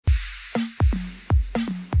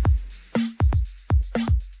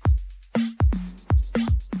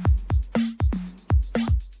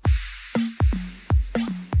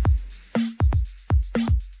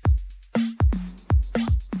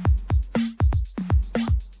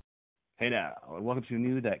Hey now, and welcome to the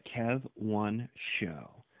new That Kev One Show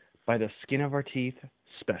by the Skin of Our Teeth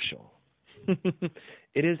special.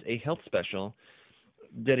 It is a health special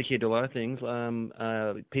dedicated to a lot of things.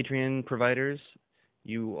 Patreon providers,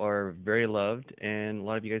 you are very loved, and a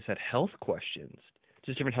lot of you guys had health questions,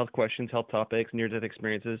 just different health questions, health topics, near-death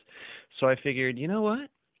experiences. So I figured, you know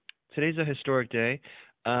what? Today's a historic day.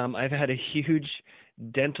 I've had a huge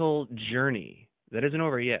dental journey that isn't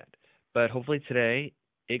over yet, but hopefully today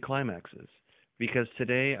it climaxes, because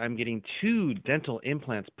today I'm getting 2 dental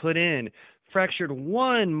implants put in, fractured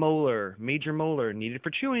 1 molar, major molar, needed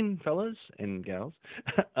for chewing, fellas and gals,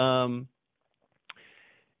 and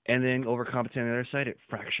then overcompensating on the other side, it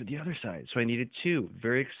fractured the other side, so I needed 2,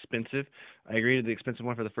 very expensive. I agreed to the expensive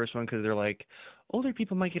one for the first one because they're like, older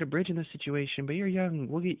people might get a bridge in this situation, but you're young,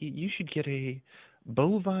 you should get a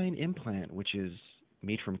bovine implant, which is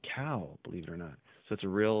made from cow, believe it or not, so it's a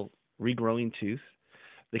real regrowing tooth.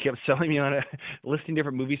 They kept selling me on listing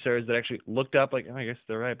different movie stars that actually looked up like, oh, I guess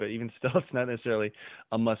they're right, but even still, it's not necessarily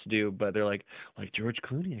a must-do. But they're like George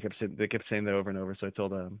Clooney. They kept saying that over and over. So I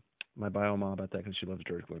told my bio mom about that because she loves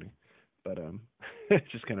George Clooney. But it's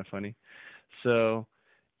just kind of funny. So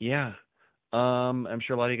yeah, I'm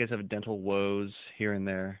sure a lot of you guys have dental woes here and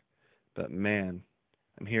there. But man,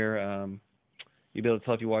 I'm here. You'll be able to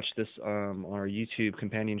tell if you watch this on our YouTube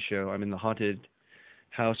companion show. I'm in the haunted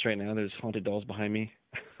house right now. There's haunted dolls behind me.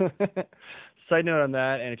 Side note on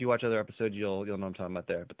that, and if you watch other episodes, you'll know what I'm talking about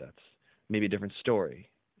there. But that's maybe a different story.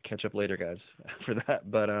 Catch up later, guys, for that.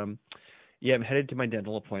 But yeah, I'm headed to my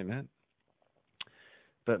dental appointment.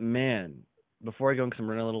 But man, before I go, because I'm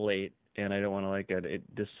running a little late, and I don't want to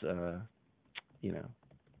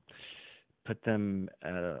put them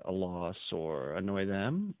at a loss or annoy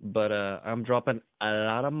them. But I'm dropping a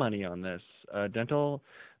lot of money on this dental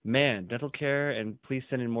care, and please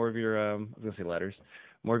send in more of your I was gonna say letters,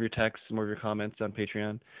 more of your texts, more of your comments on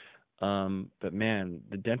Patreon. But man,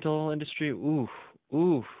 the dental industry, oof,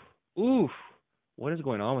 what is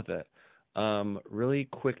going on with it? Really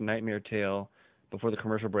quick nightmare tale before the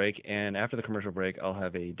commercial break, and after the commercial break, I'll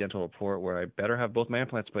have a dental report where I better have both my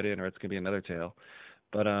implants put in, or it's gonna be another tale.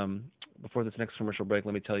 But before this next commercial break,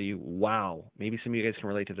 let me tell you, wow, maybe some of you guys can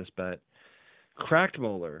relate to this, but cracked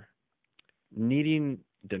molar, needing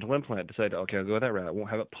dental implant, decided, okay, I'll go that route. I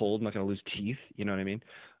won't have it pulled. I'm not going to lose teeth. You know what I mean?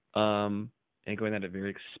 And going that a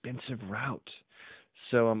very expensive route.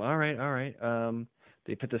 So I'm all right.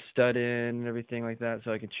 They put the stud in and everything like that,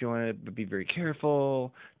 so I can chew on it, but be very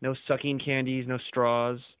careful. No sucking candies, no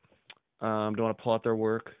straws. Don't want to pull out their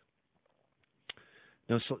work.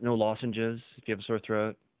 No lozenges if you have a sore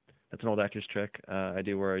throat. That's an old actor's trick. I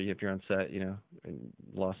do where if you're on set, and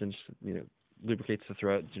lozenge, lubricates the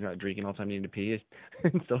throat. You're not drinking all the time, needing to pee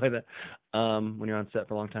and stuff like that. When you're on set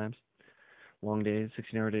for long days,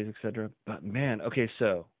 16-hour days, etc. But man, okay,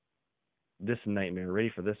 so this nightmare,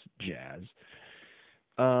 ready for this jazz?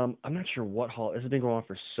 I'm not sure what this has been going on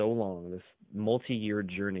for so long, this multi-year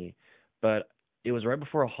journey, but it was right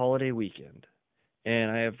before a holiday weekend,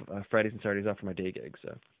 and I have Fridays and Saturdays off for my day gig,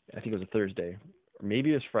 so I think it was a Thursday, or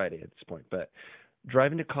maybe it was Friday at this point, but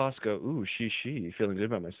driving to Costco, ooh, feeling good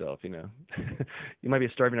about myself, You might be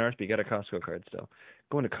a starving artist, but you got a Costco card still.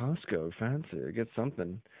 Going to Costco, fancy, get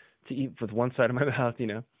something to eat with one side of my mouth,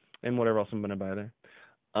 and whatever else I'm going to buy there.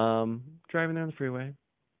 Driving there on the freeway,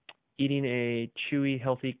 eating a chewy,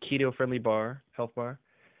 healthy, keto-friendly health bar,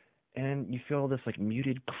 and you feel this,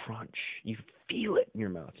 muted crunch. You feel it in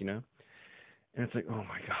your mouth, And it's like, oh,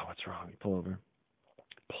 my God, what's wrong? You pull over.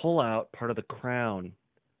 Pull out part of the crown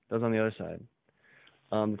that was on the other side.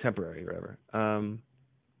 The temporary, whatever,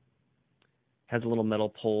 has a little metal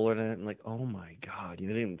pole in it, and oh my God, they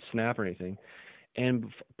didn't snap or anything.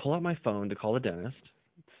 And pull out my phone to call the dentist,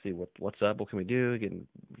 see what's up, what can we do,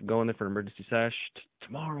 go in there for an emergency sesh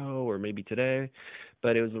tomorrow or maybe today.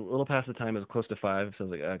 But it was a little past the time, it was close to 5, so I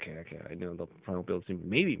was like, okay, I know they'll probably be able to see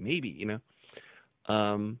me, maybe.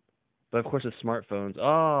 But of course with smartphones,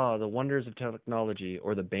 the wonders of technology,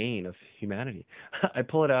 or the bane of humanity. I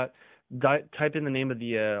pull it out, type in the name of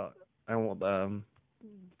the I won't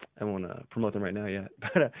promote them right now yet,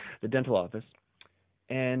 but the dental office.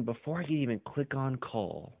 And before I can even click on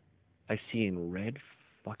call, I see in red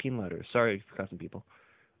fucking letters. Sorry for cussing people.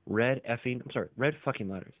 Red fucking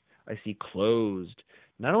letters. I see closed.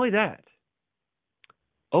 Not only that,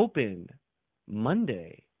 open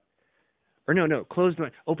Monday. Or no, closed.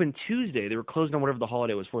 Open Tuesday. They were closed on whatever the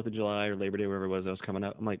holiday was, 4th of July or Labor Day, wherever it was that was coming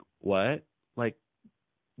up. I'm like, what?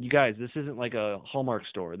 You guys, this isn't like a Hallmark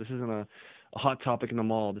store. This isn't a Hot Topic in the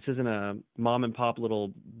mall. This isn't a mom and pop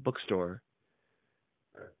little bookstore.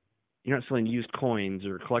 You're not selling used coins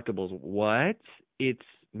or collectibles. What? It's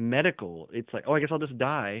medical. It's like, oh, I guess I'll just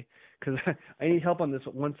die because I need help on this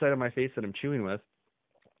one side of my face that I'm chewing with.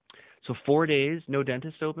 So 4 days, no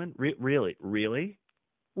dentist open? Really? Really?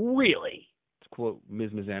 Really? To quote Ms.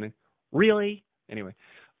 Mizani. Really? Anyway,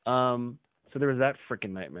 so there was that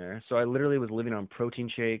freaking nightmare. So I literally was living on protein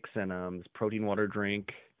shakes and this protein water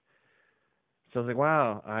drink. So I was like,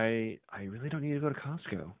 wow, I really don't need to go to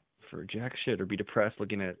Costco for jack shit or be depressed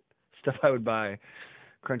looking at stuff I would buy,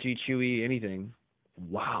 crunchy, chewy, anything.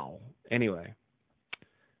 Wow. Anyway,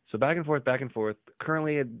 so back and forth, back and forth.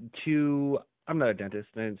 Currently at I'm not a dentist,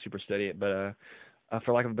 I didn't super study it, but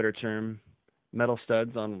for lack of a better term, metal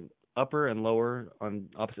studs on upper and lower on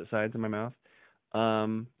opposite sides of my mouth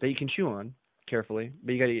that you can chew on carefully,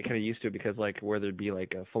 but you got to get kind of used to it because like where there'd be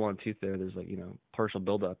like a full-on tooth there's like, partial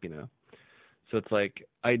buildup. So it's like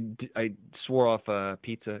I swore off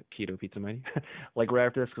pizza, keto pizza, mighty, like right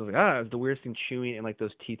after this because like it's the weirdest thing chewing and like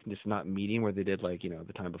those teeth just not meeting where they did like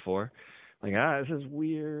the time before, like this is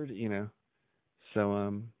weird.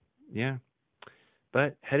 So yeah,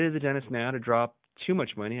 but headed to the dentist now to drop too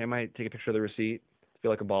much money. I might take a picture of the receipt,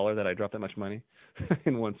 feel like a baller that I dropped that much money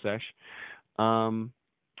in one sesh.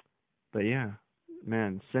 But yeah,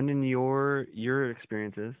 man, send in your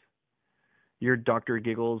experiences, your Dr.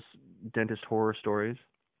 Giggles dentist horror stories.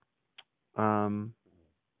 And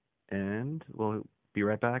we'll be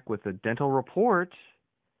right back with a dental report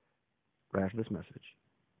right after this message.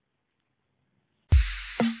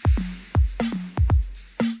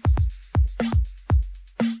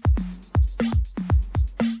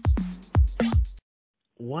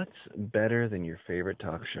 What's better than your favorite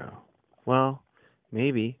talk show? Well,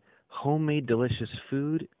 maybe homemade delicious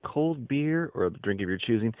food, cold beer, or a drink of your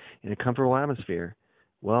choosing in a comfortable atmosphere.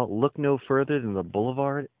 Well, look no further than the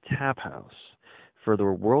Boulevard Tap House for the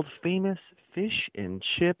world famous fish and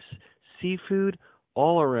chips, seafood,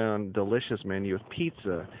 all around delicious menu with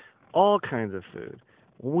pizza, all kinds of food,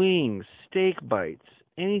 wings, steak bites,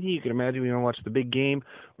 anything you can imagine when you want to watch the big game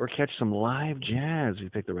or catch some live jazz if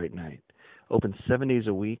you pick the right night. Open 7 days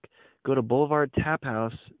a week. Go to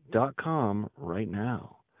boulevardtaphouse.com right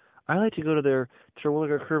now. I like to go to their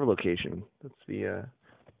Terwilliger Curve location. That's the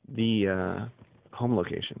home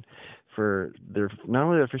location for their not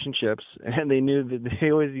only their fish and chips, and they knew that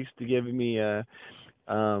they always used to give me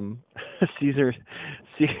Caesar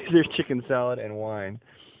chicken salad and wine.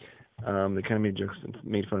 They kind of made jokes and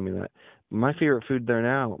made fun of me that. My favorite food there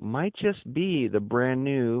now might just be the brand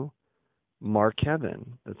new Mark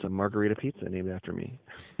Heaven. That's a margarita pizza named after me.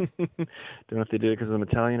 Don't know if they do it because I'm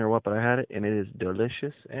Italian or what, but I had it, and it is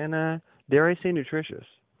delicious and, dare I say, nutritious.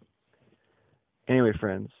 Anyway,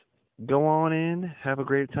 friends, go on in, have a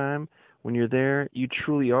great time. When you're there, you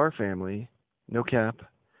truly are family. No cap.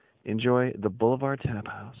 Enjoy the Boulevard Tap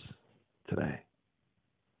House today.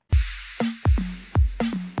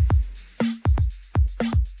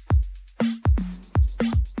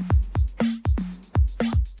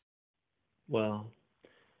 Well,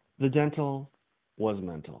 the dental was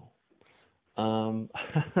mental. Um,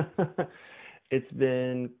 it's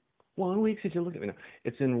been 1 week since you look at me now.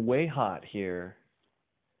 It's been way hot here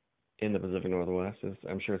in the Pacific Northwest.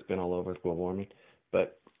 I'm sure it's been all over with global warming,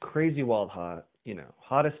 but crazy wild hot,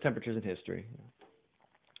 hottest temperatures in history.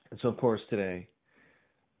 And so, of course, today,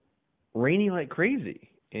 rainy like crazy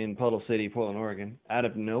in Puddle City, Portland, Oregon, out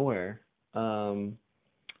of nowhere, when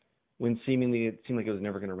seemingly it seemed like it was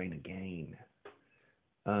never going to rain again.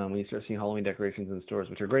 When you start seeing Halloween decorations in the stores,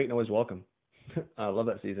 which are great and always welcome. I love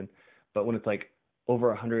that season. But when it's like over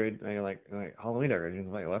 100, and you're like Halloween decorations,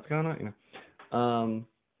 I'm like, what's going on?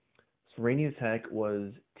 So rainy as heck,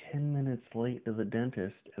 was 10 minutes late to the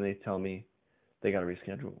dentist, and they tell me they got to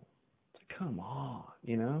reschedule. It's like, come on,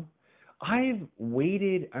 I've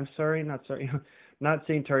waited. I'm sorry, not sorry. Not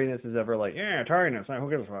saying tardiness is ever like, yeah, tardiness. Who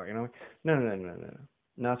gives a fuck, No.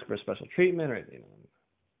 Not for special treatment or anything.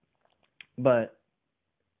 But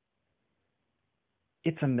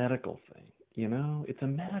it's a medical thing, It's a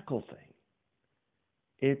medical thing.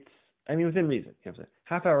 Within reason. You know what I'm saying?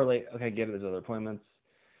 Half hour late, okay, I get it, there's other appointments.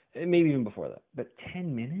 Maybe even before that. But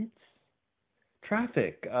 10 minutes?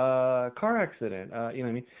 Traffic, car accident, you know what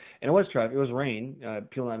I mean? And it was traffic, it was rain.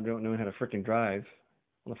 People don't know how to freaking drive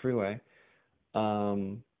on the freeway.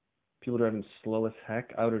 People driving slow as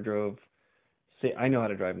heck. I would have drove, I know how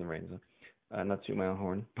to drive in the rain, so not toot my own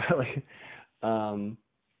horn.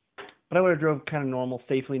 But I would have drove kind of normal,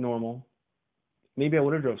 safely normal. Maybe I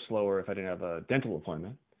would have drove slower if I didn't have a dental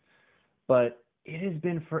appointment. But it has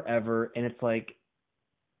been forever, and it's like,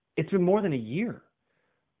 it's been more than a year.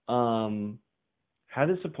 Had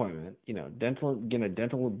this appointment, getting a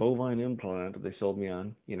dental bovine implant that they sold me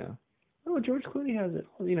on, Oh, George Clooney has it.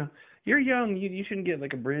 Well, you're young. You shouldn't get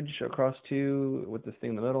like a bridge across two with this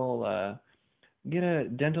thing in the middle. Get a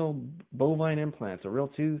dental bovine implant, a real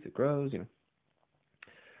tooth. It grows.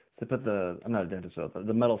 To put I'm not a dentist, so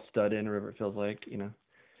the metal stud in, or whatever it feels like.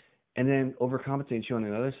 And then overcompensate you on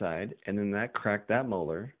the other side, and then that cracked that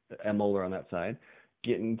molar, a molar on that side,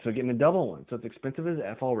 getting a double one. So it's expensive as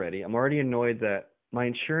F already. I'm already annoyed that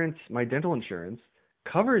my dental insurance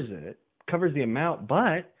covers the amount,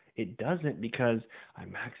 but it doesn't because I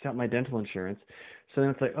maxed out my dental insurance. So then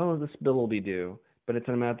it's like, oh, this bill will be due, but it's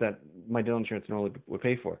an amount that my dental insurance normally would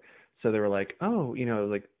pay for. So they were like, oh,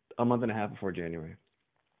 like a month and a half before January.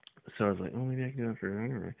 So I was like, oh, maybe I can do it after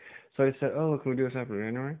January. So I said, oh, can we do this after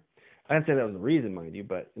January? I didn't say that was the reason, mind you,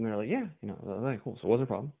 and they're like, yeah, I was like, cool. So it wasn't a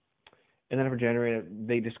problem. And then after January,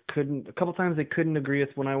 they just couldn't. A couple times they couldn't agree with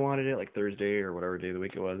when I wanted it, like Thursday or whatever day of the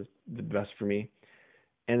week it was, the best for me.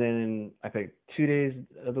 And then I picked 2 days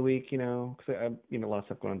of the week, because I, a lot of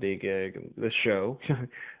stuff going on, day gig and this show,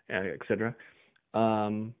 etc.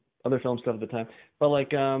 Other film stuff at the time, but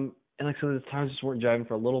so the times just weren't jiving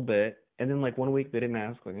for a little bit. And then like one week they didn't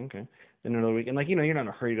ask, like okay. Then another week, and you're not in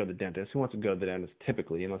a hurry to go to the dentist. Who wants to go to the dentist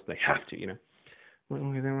typically, unless they have to, Well,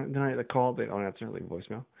 okay, then I call, they don't answer, leave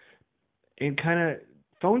voicemail, and kind of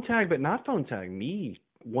phone tag, but not phone tag me,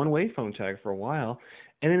 one-way phone tag for a while,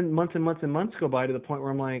 and then months and months and months go by to the point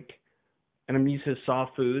where I'm like, and I'm used to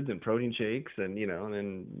soft foods and protein shakes, and and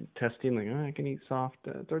then testing like, oh, I can eat soft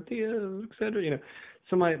tortillas, etc.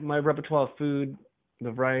 So my repertoire of food,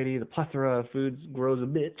 the variety, the plethora of foods grows a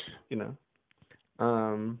bit,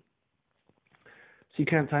 So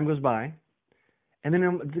time goes by, and then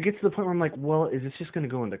it gets to the point where I'm like, well, is this just going to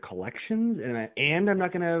go into collections, and I'm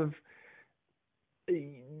not going to have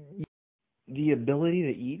the ability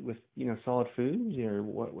to eat with solid foods, or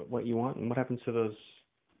what you want, and what happens to those?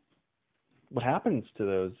 What happens to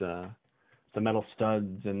those the metal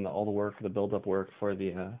studs and all the work, the build-up work for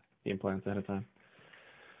the implants ahead of time?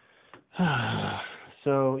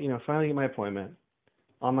 So finally get my appointment.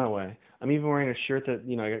 On my way. I'm even wearing a shirt that,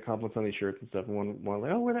 I get compliments on these shirts and stuff. And one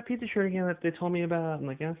like, oh, wear that pizza shirt again that they told me about. I'm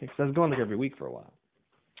like, yeah, okay. Because I was going every week for a while.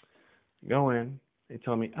 Go in. They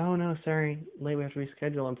tell me, oh, no, sorry, late, we have to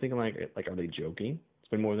reschedule. I'm thinking like, are they joking?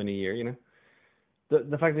 It's been more than a year,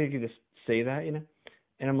 The fact that you could just say that, And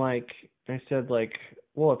I'm like, I said like,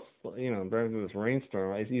 well, it's, better than this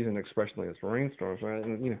rainstorm. I used an expression like this rainstorm, right?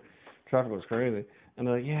 And, traffic was crazy. And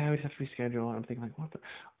they're like, yeah, we just have to reschedule. And I'm thinking like, what the?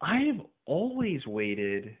 I've always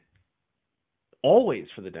waited,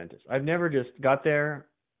 for the dentist. I've never just got there,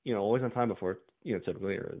 always on time before,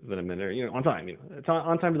 typically, or within a minute, or, on time, It's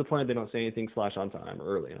on time to the point that they don't say anything / on time or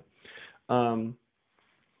early,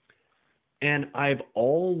 And I've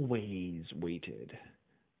always waited.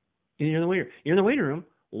 And you're in the waiting room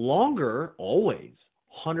longer, always,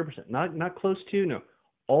 100%, not close to, no,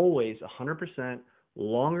 always 100%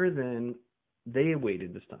 longer than they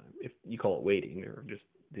waited this time, if you call it waiting, or just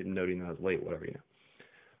noting that I was late, whatever,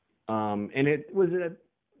 And it was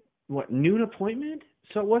noon appointment?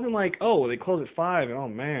 So it wasn't like, oh, they close at 5, and oh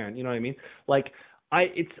man, you know what I mean? Like,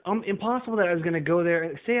 it's impossible that I was going to go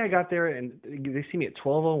there, say I got there and they see me at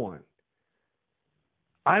 12:01.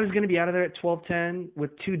 I was going to be out of there at 12:10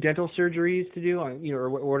 with 2 dental surgeries to do, or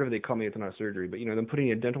whatever they call me. It's not a surgery, but them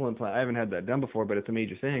putting a dental implant. I haven't had that done before, but it's a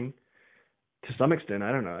major thing. To some extent,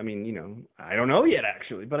 I don't know. I mean, I don't know yet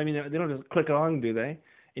actually, but I mean, they don't just click it on, do they?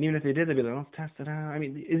 And even if they did, they'd be like, let's test it out. I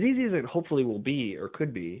mean, as easy as it hopefully will be or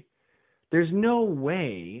could be, there's no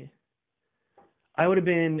way I would have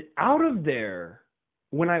been out of there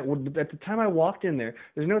at the time I walked in there.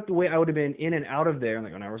 There's no way I would have been in and out of there in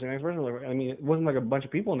like an hour. I mean, it wasn't like a bunch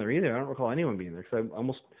of people in there either. I don't recall anyone being there because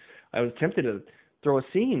I was tempted to throw a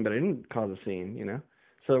scene, but I didn't cause a scene,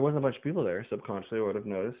 So there wasn't a bunch of people there. Subconsciously, I would have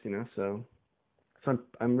noticed, So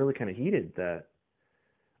I'm really kind of heated that.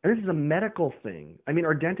 And this is a medical thing. I mean,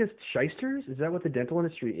 are dentists shysters? Is that what the dental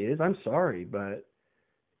industry is? I'm sorry, but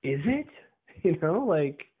is it?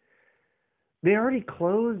 They already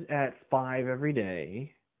close at 5 every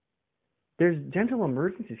day. There's dental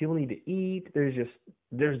emergencies. People need to eat.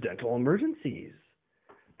 There's dental emergencies.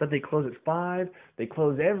 But they close at 5. They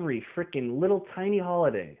close every freaking little tiny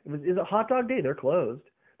holiday. Is it Hot Dog Day? They're closed.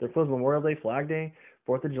 They're closed Memorial Day, Flag Day,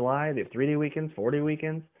 4th of July. They have 3-day weekends, 4-day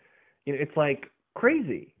weekends. It's like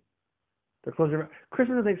crazy. They're closed every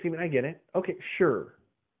Christmas and Thanksgiving. I get it. Okay, sure.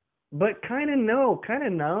 But kind of no.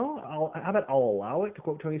 How about I'll allow it, to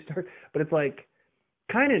quote Tony Stark. But it's like,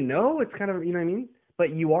 kind of no. It's kind of, you know what I mean?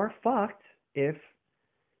 But you are fucked if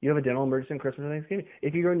you have a dental emergency on Christmas and Thanksgiving.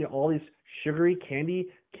 If you're into all these sugary candy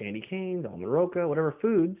canes, almond roca, whatever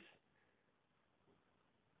foods,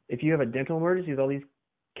 if you have a dental emergency with all these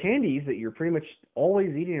candies that you're pretty much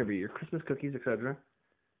always eating every year, Christmas cookies, etc.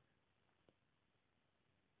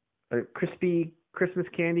 A crispy Christmas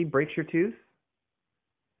candy breaks your tooth,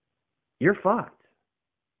 you're fucked.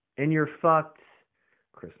 And you're fucked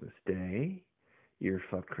Christmas Day. You're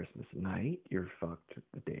fucked Christmas night. You're fucked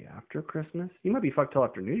the day after Christmas. You might be fucked till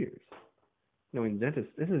after New Year's. Knowing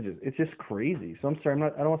dentists, it's just crazy. So I'm sorry, I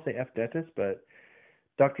don't want to say F dentist, but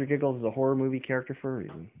Dr. Giggles is a horror movie character for a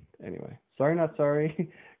reason. Anyway, sorry, not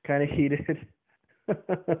sorry. Kind of heated.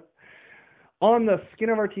 On the Skin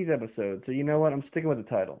of Our Teeth episode. So you know what? I'm sticking with the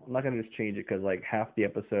title. I'm not going to just change it because like half the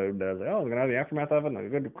episode I was like, oh, we're going to have the aftermath of it. And a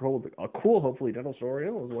good, cool, hopefully, dental story.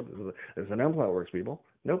 There's an how it works, people.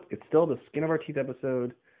 Nope. It's still the Skin of Our Teeth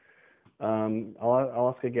episode.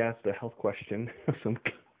 I'll ask a guest a health question of some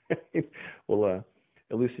kind. We'll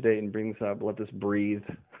elucidate and bring this up. Let this breathe,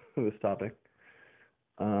 this topic.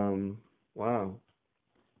 Wow.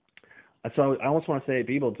 So I almost want to say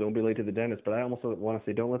people don't be late to the dentist, but I almost want to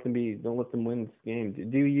say don't let them win this game.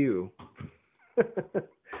 Do you?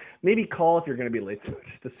 Maybe call if you're going to be late just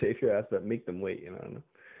to save your ass, but make them wait. I don't know.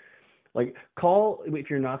 Like call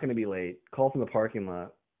if you're not going to be late. Call from the parking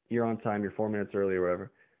lot. You're on time. You're 4 minutes early or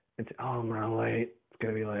whatever, and say, "Oh, I'm running late. It's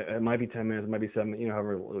going to be late. It might be 10 minutes. It might be 7.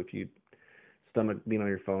 However, if you stomach being on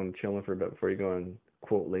your phone, chilling for a bit before you go and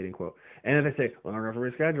quote late and quote. And if they say, well, I'm going to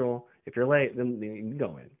reschedule. If you're late, then you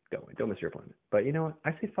go in. Don't miss your appointment. But you know what?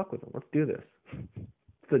 I say fuck with them. Let's do this.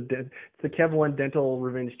 It's the Kev 1 Dental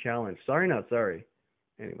Revenge Challenge. Sorry, not sorry.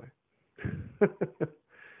 Anyway.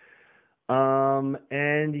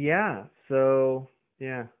 And yeah, so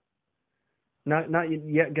yeah. Not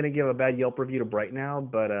yet going to give a bad Yelp review to Bright now,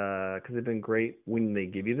 but because they've been great when they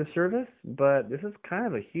give you the service. But this is kind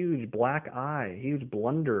of a huge black eye, huge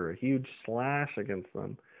blunder, a huge slash against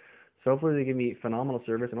them. So hopefully they give me phenomenal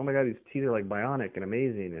service. And oh my God, these teeth are like bionic and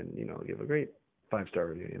amazing, and give a great 5-star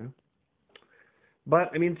review.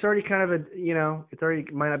 But I mean, it's already kind of it's already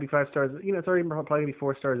might not be 5 stars. It's already probably gonna be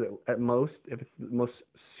 4 stars at most if it's the most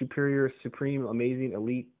superior, supreme, amazing,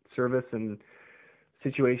 elite service and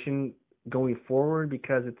situation going forward,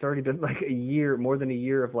 because it's already been like more than a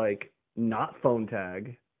year of like not phone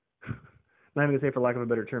tag. Not even gonna say, for lack of a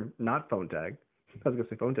better term, not phone tag. I was gonna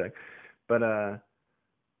say phone tag, but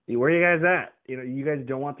where are you guys at? You guys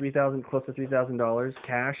don't want close to $3,000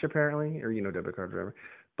 cash apparently, or debit card or whatever.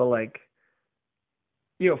 But like,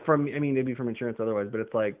 maybe from insurance otherwise. But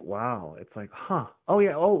it's like, wow, it's like, huh? Oh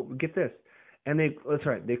yeah, get this, and that's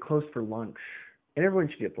right, they closed for lunch. And everyone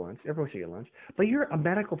should get lunch. But you're a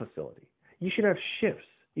medical facility. You should have shifts.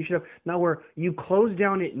 You should have, not where you close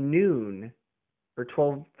down at noon or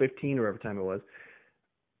 12:15 or whatever time it was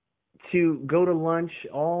to go to lunch.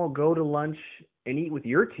 All go to lunch and eat with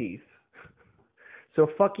your teeth. So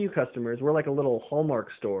fuck you, customers. We're like a little Hallmark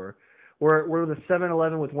store. We're the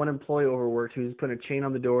 7-Eleven with one employee overworked who's putting a chain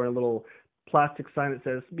on the door and a little plastic sign that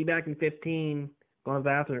says, "Be back in 15. Go to the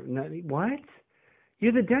bathroom." What?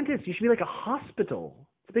 You're the dentist. You should be like a hospital.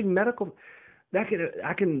 It's a big medical. That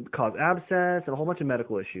can cause abscess and a whole bunch of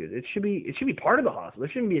medical issues. It should be part of the hospital.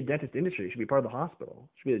 It shouldn't be a dentist industry. It should be part of the hospital.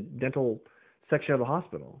 It should be a dental section of the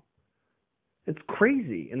hospital. It's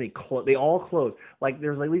crazy, and they all close. Like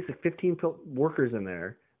there's at least like 15 workers in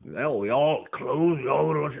there. Oh, we all close. We all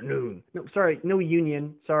go to lunch at noon. No, sorry, no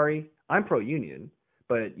union. Sorry, I'm pro-union,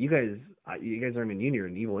 but you guys aren't in union. You're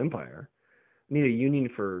an evil empire. We need a union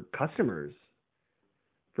for customers.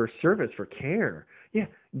 For service, for care. Yeah,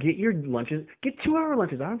 get your lunches. Get 2-hour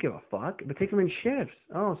lunches. I don't give a fuck. But take them in shifts.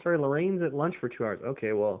 Oh, sorry, Lorraine's at lunch for 2 hours.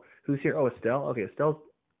 Okay, well, who's here? Oh, Estelle. Okay, Estelle's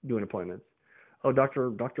doing appointments. Oh,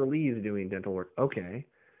 Dr. Lee is doing dental work. Okay.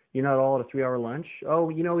 You're not all at a 3-hour lunch? Oh,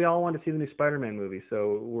 we all want to see the new Spider-Man movie,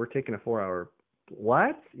 so we're taking a 4-hour.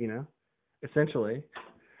 What? Essentially.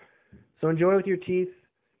 So enjoy with your teeth.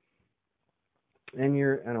 And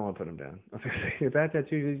I don't want to put them down. Your bad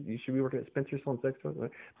tattoo, you should be working at Spencer's Home Sex Toy.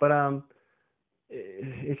 But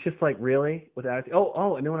it's just like, really? Without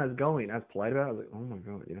and then when I was going, I was polite about it. I was like, oh my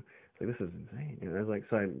God, it's like, this is insane. I was like,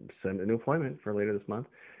 so I sent a new appointment for later this month.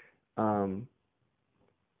 And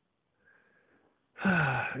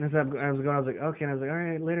as I was going, I was like, okay. And I was like, all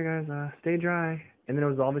right, later, guys. Stay dry. And then it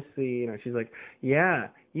was obviously, she's like, yeah,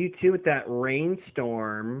 you too with that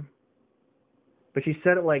rainstorm. But she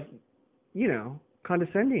said it like,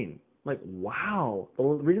 condescending. Like, wow. The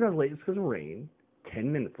reason I was late is because of rain. 10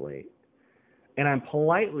 minutes late. And I'm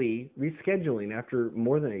politely rescheduling after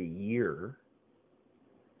more than a year.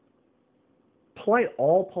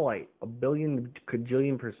 All polite. A billion,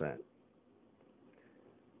 cajillion %.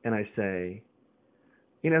 And I say,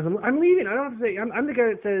 as I'm leaving, I don't have to say, I'm the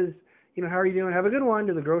guy that says, how are you doing? Have a good one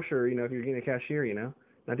to the grocer, if you're getting a cashier,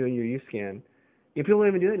 not doing your U-scan. People don't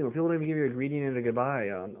even do that anymore. People don't even give you a greeting and a goodbye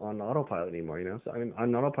on autopilot anymore. So I mean,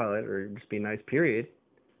 on autopilot or just be nice. Period.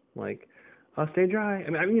 Like, stay dry.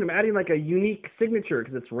 I'm adding like a unique signature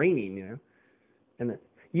because it's raining. And then,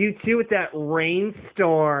 you too with that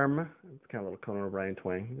rainstorm. It's kind of a little Conan O'Brien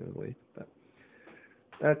twang, but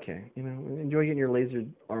okay. Enjoy getting your laser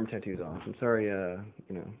arm tattoos off. I'm sorry,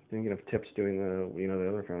 didn't get enough tips doing the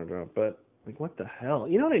other kind of job. But like, what the hell?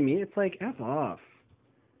 You know what I mean? It's like F off.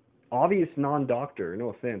 Obvious non-doctor.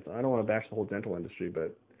 No offense. I don't want to bash the whole dental industry,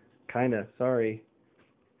 but kinda. Sorry.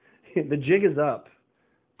 The jig is up.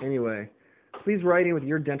 Anyway, please write in with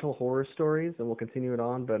your dental horror stories, and we'll continue it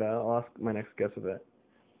on. But I'll ask my next guest with that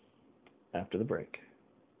after the break.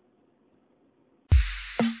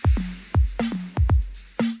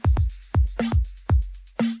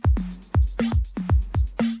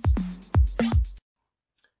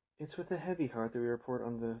 It's with a heavy heart that we report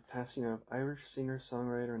on the passing of Irish singer,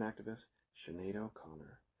 songwriter, and activist Sinead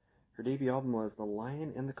O'Connor. Her debut album was The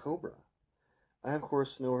Lion and the Cobra. I, of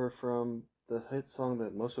course, know her from the hit song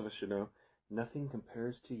that most of us should know, Nothing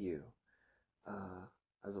Compares to You.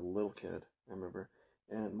 As a little kid, I remember.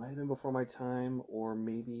 And it might have been before my time, or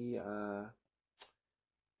maybe,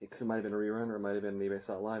 because it might have been a rerun, or it might have been maybe I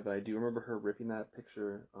saw it live, but I do remember her ripping that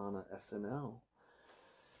picture on SNL.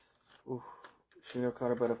 Ooh. Sinead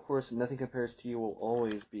O'Connor, but of course, Nothing Compares to You will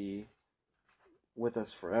always be with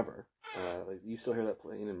us forever. You still hear that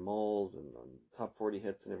playing in malls and on top 40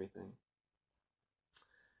 hits and everything.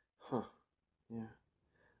 Huh. Yeah.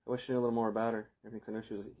 I wish I knew a little more about her. I know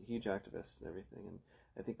she was a huge activist and everything, and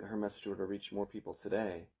I think her message would have reached more people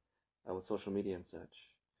today with social media and such.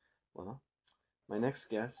 Well, my next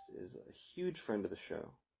guest is a huge friend of the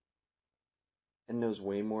show and knows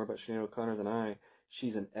way more about Sinead O'Connor than I.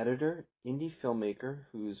 She's an editor, indie filmmaker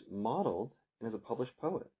who's modeled and is a published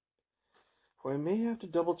poet. I may have to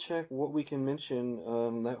double check what we can mention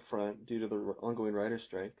on that front due to the ongoing writer's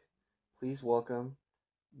strike. Please welcome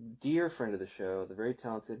dear friend of the show, the very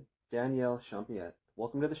talented Danielle Champiet.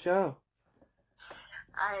 Welcome to the show.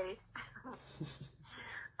 Hi.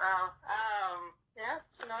 Well, yeah,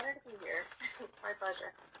 it's an honor to be here. My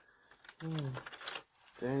pleasure.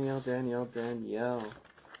 Danielle.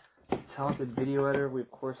 Talented video editor, we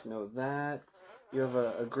of course know that. You have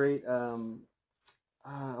a great, I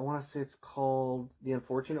want to say it's called The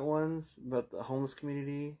Unfortunate Ones, about the homeless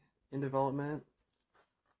community in development.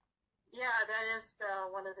 Yeah, that is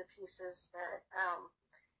one of the pieces that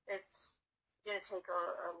it's going to take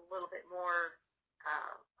a little bit more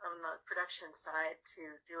on the production side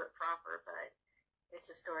to do it proper, but it's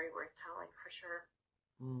a story worth telling for sure.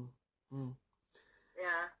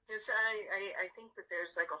 Yeah, because I think that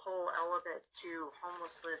there's like a whole element to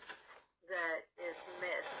homelessness that is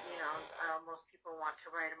missed. Most people want to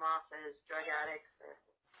write them off as drug addicts, and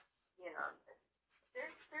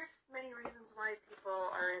there's many reasons why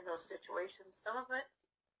people are in those situations. Some of it,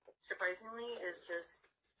 surprisingly, is just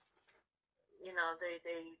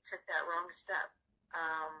they took that wrong step,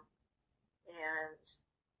 and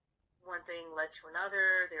one thing led to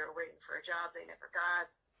another. They were waiting for a job they never got.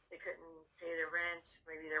 They couldn't pay their rent.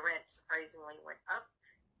 Maybe their rent surprisingly went up,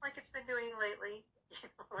 like it's been doing lately,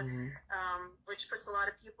 which puts a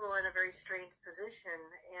lot of people in a very strange position.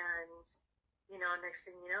 And, next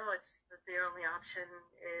thing you know, it's that their only option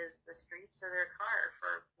is the streets or their car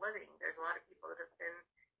for living. There's a lot of people that have been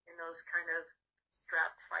in those kind of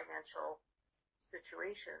strapped financial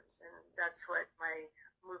situations. And that's what my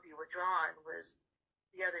movie would draw on, was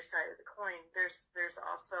the other side of the coin. There's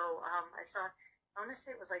also, I want to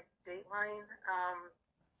say it was like Dateline,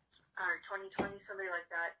 or 2020, somebody like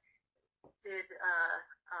that, did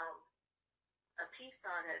a piece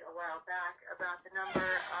on it a while back about the number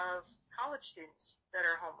of college students that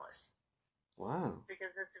are homeless. Wow.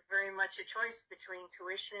 Because it's very much a choice between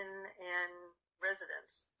tuition and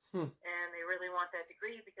residence. And they really want that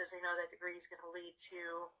degree because they know that degree is going to lead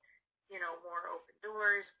to, more open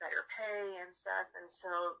doors, better pay and stuff. And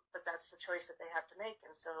so, but that's the choice that they have to make.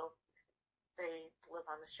 And so they live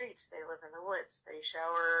on the streets. They live in the woods. They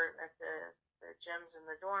shower at the gyms and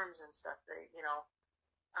the dorms and stuff.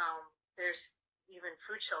 There's even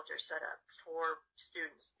food shelters set up for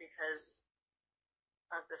students because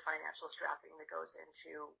of the financial strapping that goes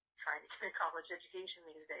into trying to get a college education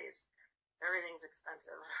these days. Everything's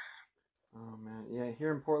expensive. Oh man, yeah.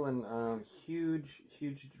 Here in Portland, huge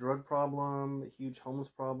drug problem, huge homeless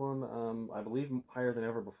problem. I believe higher than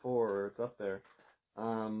ever before. It's up there.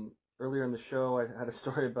 Earlier in the show, I had a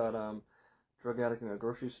story about drug addict in a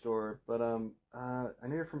grocery store. But I know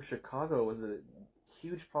you're from Chicago. Was it a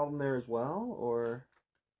huge problem there as well, or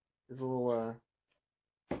is it a little?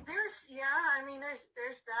 There's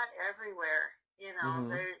that everywhere. You know,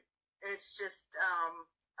 Mm-hmm. it's just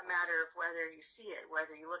a matter of whether you see it,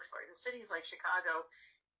 whether you look for it. In cities like Chicago,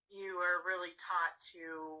 you are really taught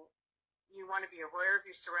to, you want to be aware of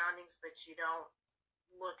your surroundings, but you don't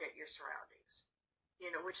look at your surroundings. You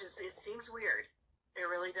know, which is, it seems weird. It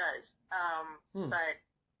really does. Hmm. But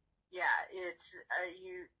yeah, it's,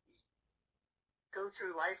 you go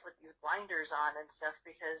through life with these blinders on and stuff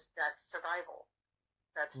because that's survival.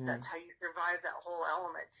 Yeah. That's how you survive that whole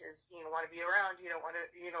element is you want to be around, you don't want to,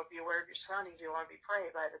 be aware of your surroundings, you want to be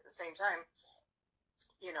prey, but at the same time,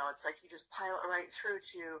 it's like you just pile it right through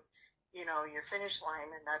to, your finish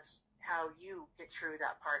line, and that's how you get through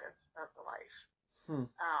that part of the life.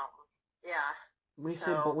 Hmm. Yeah. When you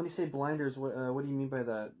say So when you say blinders, what do you mean by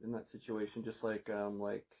that in that situation? Just like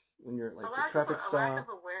when you're a like the lack of traffic a lack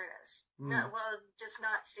of stop. awareness. No, Hmm. well, just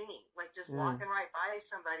not seeing, like just Yeah. walking right by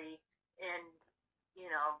somebody and you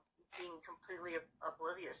know being completely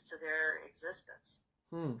oblivious to their existence.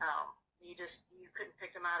 Hmm. You couldn't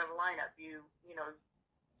pick them out of a lineup. You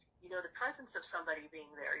know the presence of somebody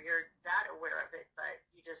being there. You're that aware of it, but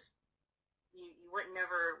you wouldn't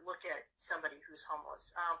never look at somebody who's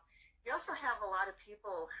homeless. You also have a lot of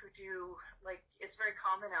people who do, like, it's very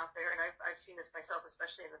common out there, and I've seen this myself,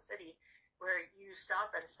 especially in the city, where you stop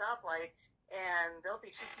at a stoplight and there'll be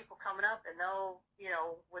two people coming up and they'll,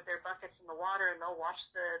 with their buckets in the water, and they'll wash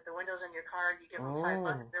the windows in your car, and you give them $5,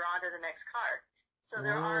 Oh. they're on to the next car. So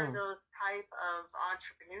there are Oh. those type of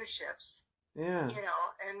entrepreneurships, Yeah.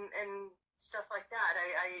 and stuff like that.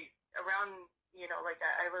 I around, like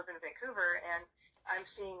I live in Vancouver, and I'm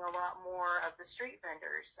seeing a lot more of the street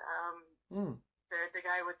vendors. Hmm. The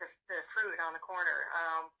guy with the fruit on the corner.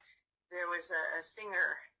 There was a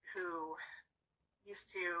singer who used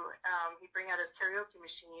to, he'd bring out his karaoke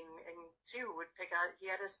machine, and too would pick out, he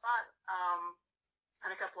had a spot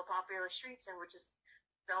on a couple of popular streets and would just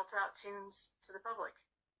belt out tunes to the public.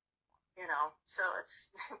 So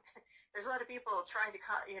it's there's a lot of people trying to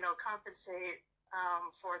compensate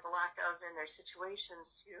for the lack of in their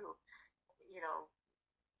situations to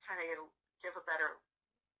kind of give a better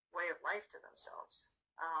way of life to themselves.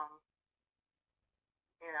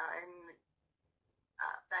 And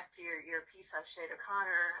back to your piece on Sinead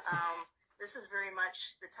O'Connor, this is very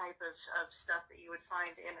much the type of stuff that you would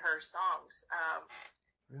find in her songs.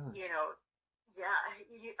 Really? Yeah,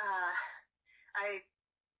 I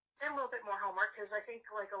did a little bit more homework because I think,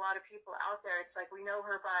 like a lot of people out there, it's like we know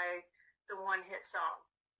her by the one hit song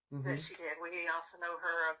that she did. We also know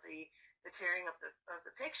her of the tearing of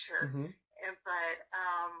the picture, but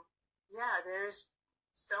yeah, there's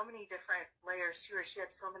so many different layers to her. She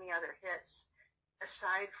had so many other hits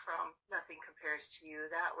aside from Nothing Compares to You.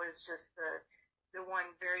 That was just the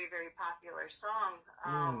one very, very popular song.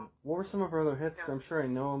 What were some of her other hits? I'm sure I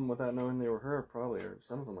know them without knowing they were her, probably, or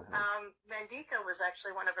some of them I have. Mandika was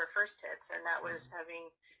actually one of her first hits, and that was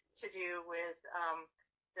having to do with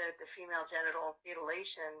the female genital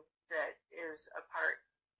mutilation that is a part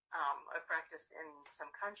of practice in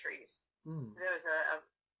some countries. There was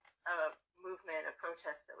a movement, a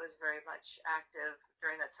protest that was very much active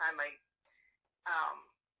during that time.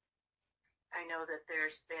 I know that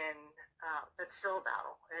there's been, but still a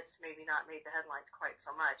battle. It's maybe not made the headlines quite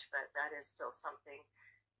so much, but that is still something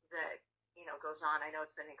that, goes on. I know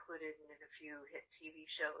it's been included in a few hit TV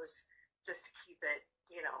shows just to keep it,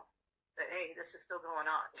 that, hey, this is still going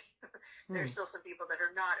on. There's still some people that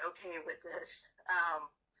are not okay with this,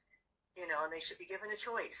 and they should be given a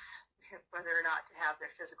choice whether or not to have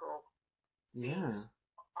their physical beings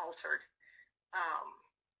altered.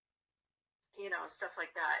 Stuff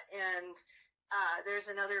like that. And there's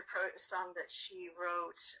another song that she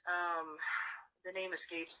wrote. The name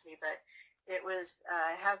escapes me, but it was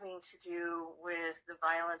having to do with the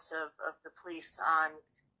violence of the police on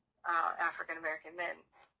African American men.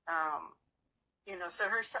 So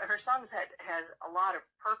her songs had a lot of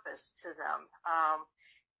purpose to them.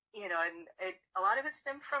 And a lot of it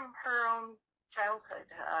stemmed from her own childhood.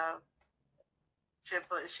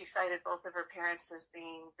 She cited both of her parents as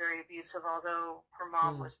being very abusive, although her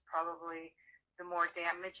mom was probably the more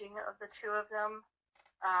damaging of the two of them.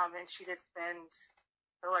 And she did spend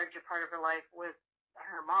the larger part of her life with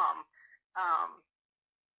her mom.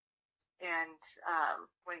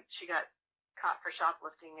 When she got caught for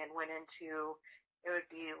shoplifting and went into, it would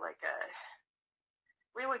be like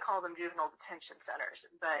we would call them juvenile detention centers,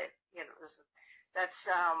 but that's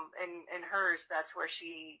in hers, that's where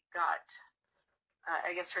she got.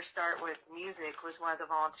 I guess her start with music was one of the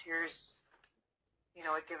volunteers,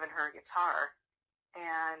 had given her a guitar,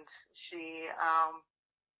 and she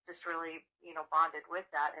just really, bonded with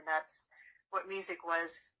that, and that's what music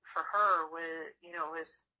was for her.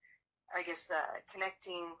 Was I guess,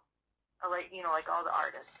 connecting, like all the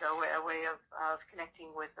artists, a way of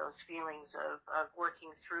connecting with those feelings of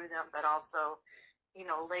working through them, but also,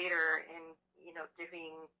 later in,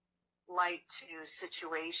 giving light to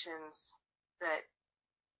situations that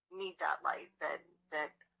need that light, that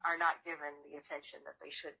are not given the attention that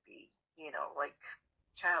they should be, like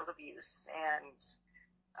child abuse and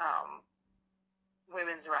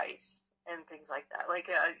women's rights and things like that. Like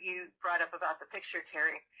you brought up about the picture,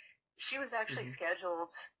 Terry. She was actually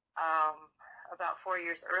scheduled about 4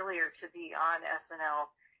 years earlier to be on SNL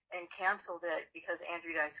and canceled it because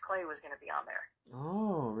Andrew Dice Clay was going to be on there.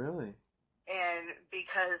 Oh, really? And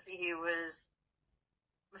because he was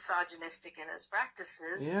misogynistic in his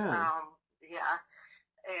practices. Yeah.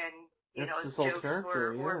 And, That's his whole jokes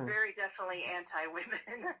character, were very definitely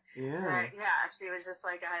anti-women. Yeah. She was just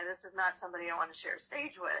like, this is not somebody I want to share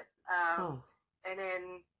stage with. And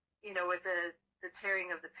then, with the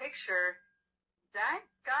tearing of the picture, that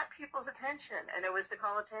got people's attention. And it was to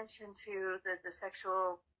call attention to the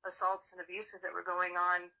sexual assaults and abuses that were going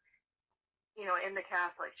on, in the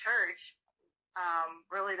Catholic Church.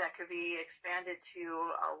 Really, that could be expanded to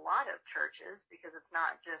a lot of churches because it's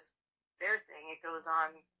not just their thing. It goes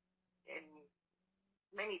on in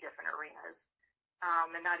many different arenas,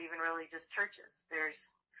 and not even really just churches.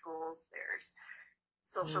 There's schools, there's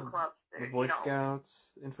social clubs. The Boy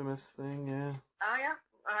Scouts, infamous thing, yeah. Oh, yeah.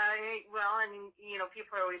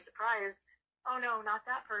 People are always surprised. Oh, no, not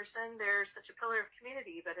that person. They're such a pillar of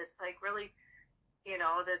community. But it's like, really,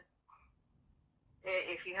 that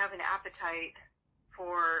if you have an appetite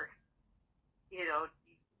for,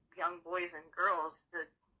 young boys and girls, the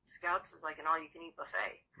Scouts is like an all-you-can-eat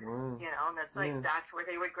buffet. Wow. And that's like, that's where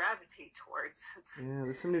they would gravitate towards. Yeah,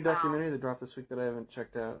 there's some new documentary that dropped this week that I haven't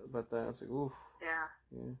checked out about that. It's like, oof. Yeah.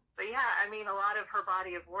 But a lot of her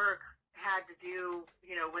body of work had to do,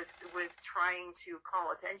 with trying to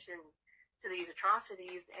call attention to these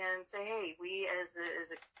atrocities and say, hey, we as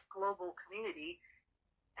a global community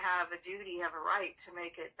have a duty, have a right to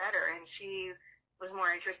make it better. And she was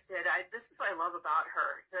more interested. This is what I love about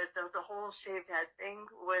her. The whole shaved head thing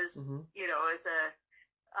was, as a,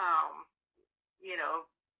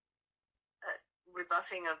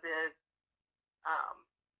 rebuffing of the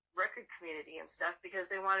record community and stuff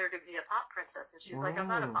because they wanted her to be a pop princess. And she's like,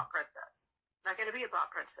 I'm not a pop princess. I'm not going to be a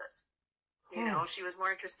pop princess. She was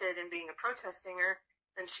more interested in being a protest singer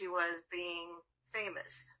than she was being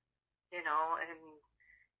famous, and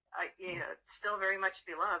still very much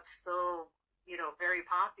beloved, still, very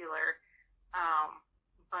popular.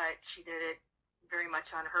 But she did it very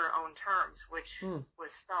much on her own terms, which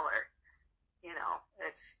was stellar.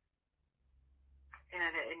 It's,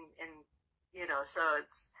 so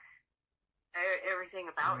it's, everything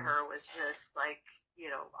about her was just like,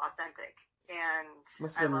 authentic. And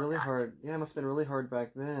must have been really hard. Yeah, it must have been really hard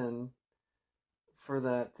back then for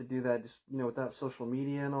that, to do that, just, without social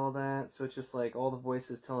media and all that. So it's just like all the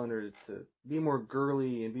voices telling her to be more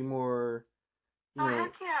girly and be more,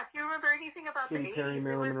 heck yeah. If you remember anything about the 80s,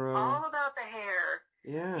 it was all about the hair.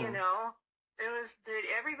 Yeah. It was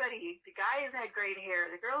everybody, the guys had great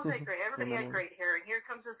hair, the girls had great, everybody had great hair, and here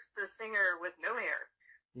comes the singer with no hair.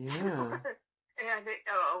 Yeah. And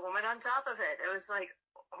a woman on top of it. It was like,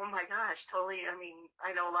 oh my gosh, totally. I mean,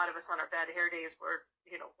 I know a lot of us on our bad hair days were,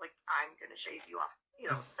 like, I'm going to shave you off.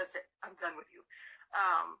 That's it. I'm done with you.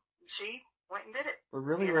 She went and did it. But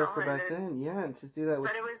really rare for back then, to do that.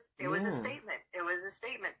 But it was a statement. It was a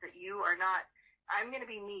statement that you are not, I'm going to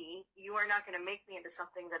be me. You are not going to make me into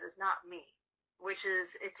something that is not me, which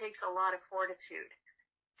is, it takes a lot of fortitude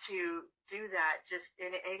to do that just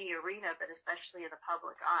in any arena, but especially in the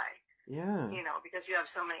public eye. Yeah. Because you have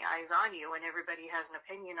so many eyes on you and everybody has an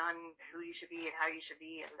opinion on who you should be and how you should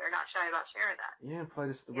be, and they're not shy about sharing that. Yeah,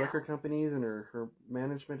 probably just the record companies and her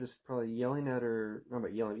management just probably yelling at her, not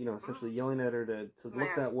about yelling, essentially yelling at her to look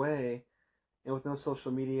that way. And with no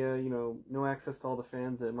social media, no access to all the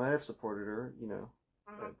fans that might have supported her,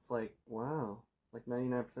 it's like, wow. Like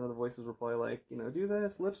 99% of the voices were probably like, do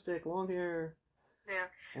this, lipstick, long hair. Yeah.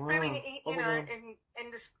 Wow. But I mean,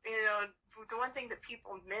 and just, the one thing that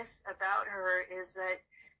people miss about her is that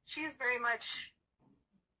she is very much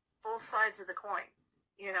both sides of the coin.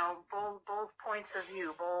 Both points of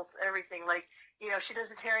view, both everything. Like, she does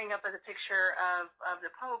the tearing up of the picture of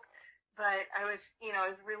the Pope, but I was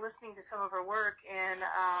re-listening to some of her work, and,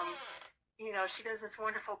 she does this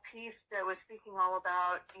wonderful piece that was speaking all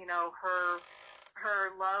about,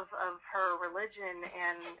 her love of her religion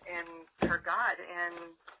and her God and,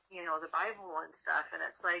 the Bible and stuff. And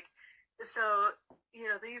it's like, so,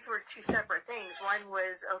 these were two separate things. One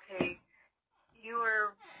was, okay, you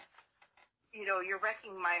were you're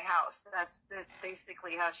wrecking my house. That's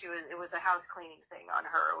basically how she was. It was a house cleaning thing on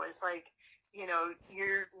her. It was like,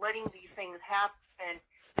 you're letting these things happen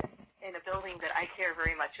in a building that I care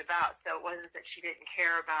very much about. So it wasn't that she didn't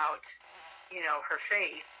care about, her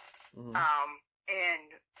faith. Mm-hmm.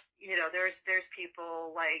 And, there's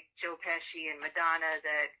people like Joe Pesci and Madonna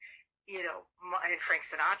that, and Frank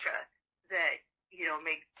Sinatra that,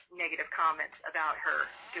 make negative comments about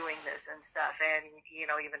her doing this and stuff, and,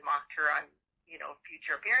 even mocked her on,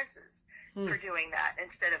 future appearances for doing that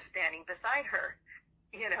instead of standing beside her.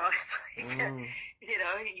 It's like,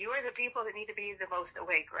 you are the people that need to be the most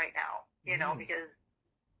awake right now, because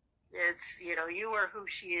it's, you are who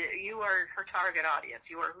you are her target audience.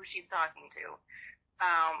 You are who she's talking to.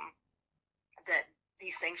 That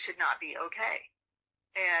these things should not be okay.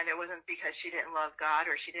 And it wasn't because she didn't love God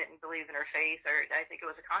or she didn't believe in her faith, or I think it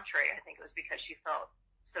was the contrary. I think it was because she felt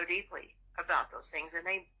so deeply about those things, and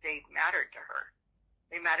they mattered to her.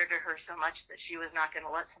 They mattered to her so much that she was not going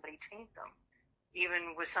to let somebody taint them,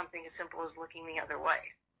 even with something as simple as looking the other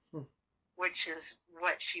way, which is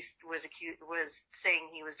what she was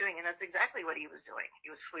saying he was doing, and that's exactly what he was doing.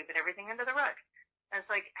 He was sweeping everything under the rug. And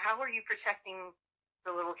it's like, how are you protecting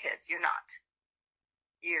the little kids? You're not.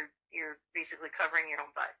 You're basically covering your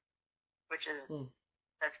own butt, which is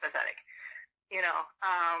that's pathetic.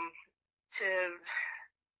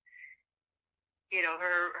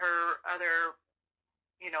 Her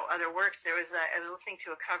other works. I was listening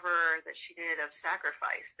to a cover that she did of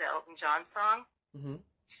 "Sacrifice," the Elton John song. Mm-hmm.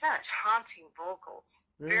 Such haunting vocals.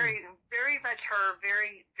 Very, very much her.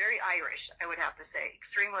 Very, very Irish. I would have to say,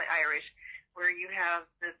 extremely Irish. Where you have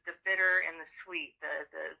the bitter and the sweet,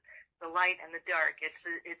 the light and the dark.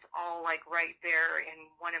 It's all like right there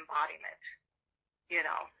in one embodiment.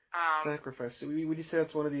 Sacrifice. So would you say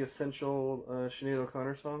that's one of the essential Sinead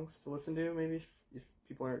O'Connor songs to listen to? Maybe if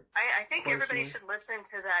people aren't. I think everybody should listen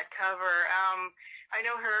to that cover. I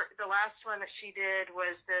know the last one that she did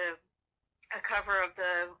was a cover of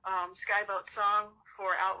the Skyboat song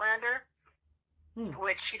for Outlander.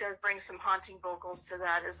 Which she does bring some haunting vocals to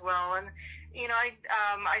that as well. And,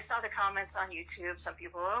 I saw the comments on YouTube. Some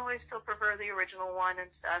people, I still prefer the original one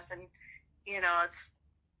and stuff. And, it's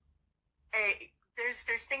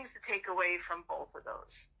there's things to take away from both of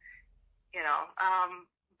those,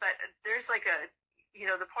 but there's like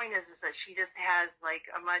the point is that she just has like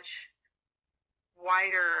a much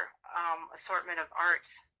wider, assortment of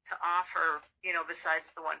arts to offer,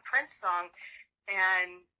 besides the one Prince song.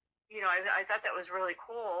 And, I thought that was really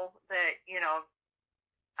cool that,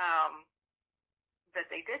 that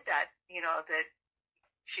they did that, that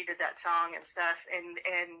she did that song and stuff.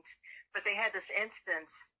 But they had this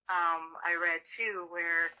instance, I read too,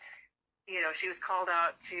 where, she was called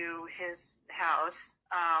out to his house,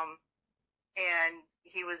 and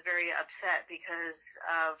he was very upset because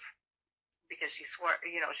she swore,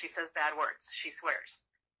 she says bad words. She swears.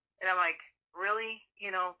 And I'm like, really?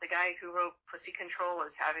 The guy who wrote Pussy Control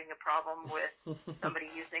is having a problem with somebody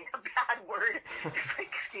using a bad word. It's like,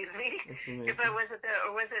 excuse me. Was it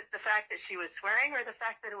the fact that she was swearing, or the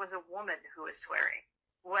fact that it was a woman who was swearing?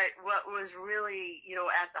 What was really,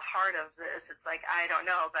 at the heart of this? It's like, I don't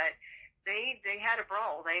know, but they had a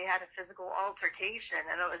brawl. They had a physical altercation,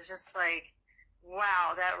 and it was just like,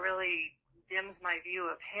 wow, that really dims my view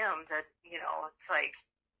of him. That, it's like,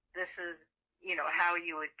 this is, how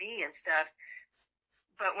you would be and stuff.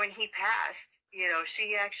 But when he passed,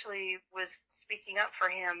 she actually was speaking up for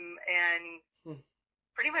him, and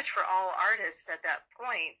pretty much for all artists at that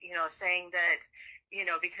point, saying that,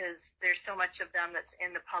 because there's so much of them that's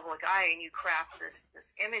in the public eye, and you craft this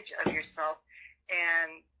image of yourself,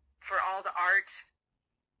 and for all the art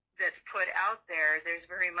that's put out there, there's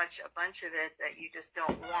very much a bunch of it that you just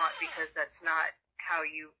don't want, because that's not how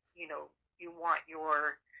you want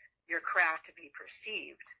your craft to be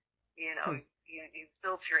perceived. You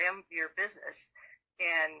built your business,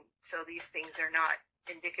 and so these things are not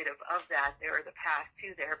indicative of that. They're the path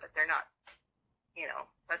to there, but they're not,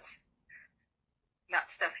 that's not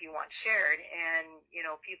stuff you want shared. And,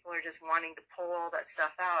 people are just wanting to pull all that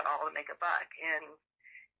stuff out all to make a buck. And,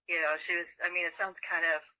 it sounds kind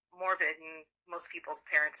of morbid, and most people's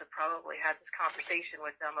parents have probably had this conversation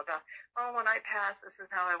with them about, when I pass, this is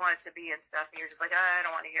how I want it to be and stuff. And you're just like, I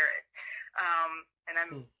don't want to hear it. And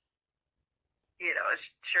I'm,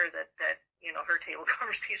 sure that her table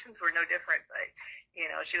conversations were no different, but,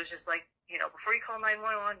 she was just like, before you call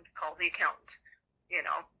 911, call the accountant,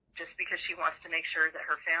 just because she wants to make sure that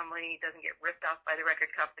her family doesn't get ripped off by the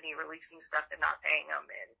record company releasing stuff and not paying them.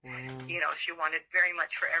 And, she wanted very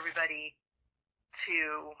much for everybody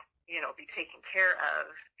to, be taken care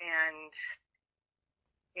of. And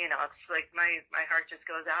it's like my heart just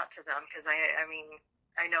goes out to them because I mean,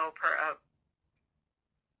 I know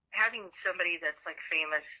having somebody that's like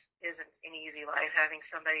famous isn't an easy life. Having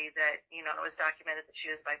somebody that, it was documented that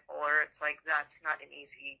she was bipolar, it's like that's not an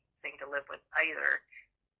easy thing to live with either.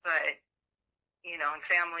 But, in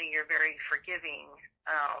family, you're very forgiving,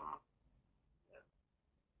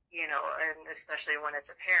 and especially when it's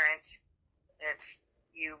a parent,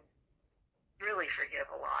 you really forgive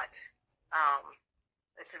a lot.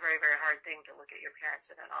 It's a very, very hard thing to look at your parents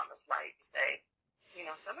in an honest light and say,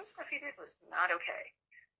 some of the stuff you did was not okay.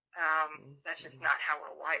 That's just not how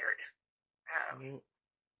we're wired.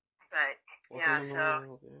 But yeah,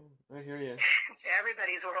 so I hear you. It's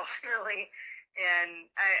everybody's world, really. And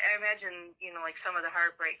I imagine, like some of the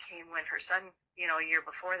heartbreak came when her son, a year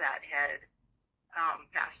before that had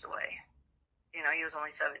passed away. He was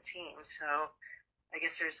only 17, so I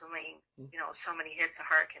guess there's only, so many hits a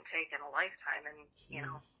heart can take in a lifetime, and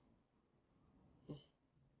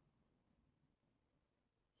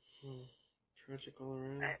tragic all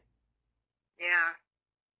around. Yeah,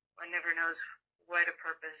 one never knows what a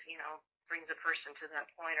purpose, brings a person to that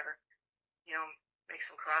point, or makes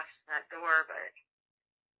them cross that door. But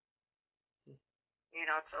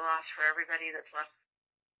it's a loss for everybody that's left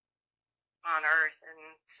on Earth,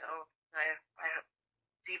 and so I have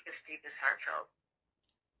deepest heartfelt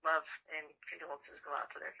love and condolences go out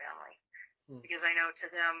to their family, because I know to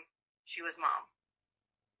them she was mom.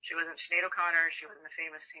 She wasn't Sinead O'Connor. She wasn't a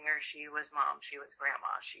famous singer. She was mom. She was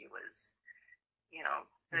grandma. She was,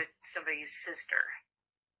 somebody's sister.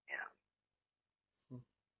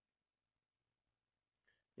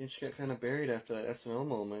 And she got kind of buried after that SNL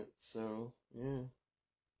moment. So yeah.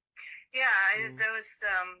 Yeah, there was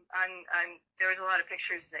there was a lot of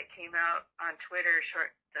pictures that came out on Twitter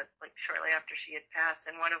shortly after she had passed,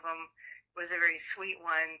 and one of them was a very sweet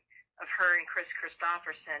one of her and Chris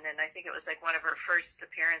Christopherson, and I think it was like one of her first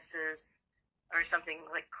appearances or something,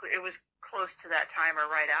 like it was close to that time or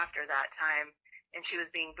right after that time, and she was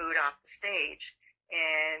being booed off the stage,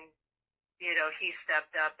 and he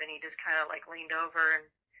stepped up and he just kind of like leaned over and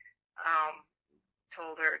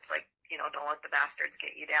told her, it's like, don't let the bastards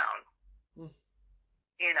get you down.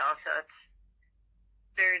 So it's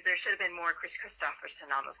there should have been more Chris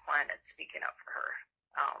Christopherson on this planet speaking up for her.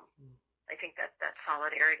 I think that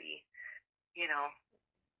solidarity,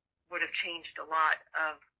 would have changed a lot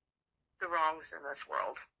of the wrongs in this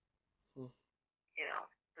world.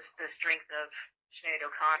 The strength of Sinead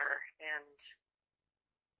O'Connor and,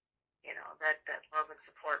 that love and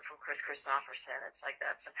support from Chris Christopherson. It's like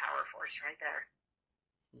that's a power force right there.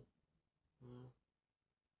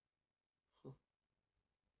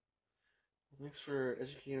 Thanks for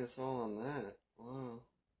educating us all on that. Wow.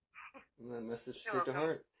 And that message straight to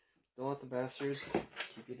heart. Don't let the bastards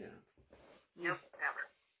keep you down. Nope,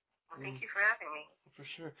 never. Well, thank you for having me. For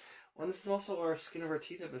sure. Well, this is also our Skin of Our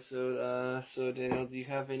Teeth episode. So Danielle, do you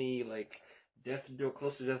have any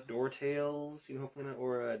close to death door tales, hopefully not,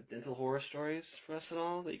 or dental horror stories for us at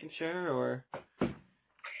all that you can share, or?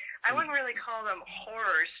 I wouldn't really call them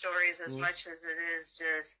horror stories as much as it is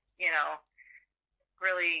just,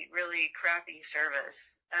 really, really crappy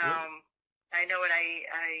service. I know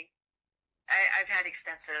I've had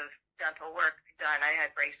extensive dental work done. I had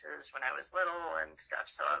braces when I was little and stuff,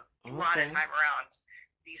 so a lot of time around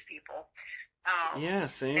these people.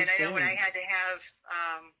 Same. And I know when I had to have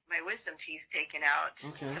my wisdom teeth taken out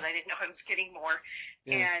because I didn't know I was getting more,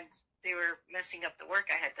 and they were messing up the work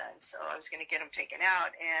I had done, so I was going to get them taken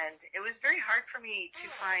out, and it was very hard for me to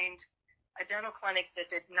find a dental clinic that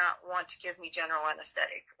did not want to give me general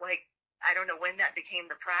anesthetic. Like, I don't know when that became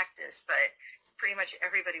the practice, but pretty much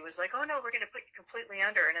everybody was like, oh no, we're going to put you completely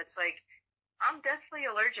under. And it's like, I'm definitely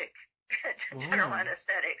allergic to general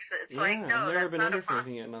anesthetics. It's like, no, I've never been under for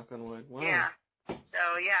anything yet, knock on wood. Wow. Yeah.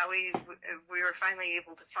 So yeah, we were finally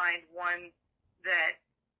able to find one that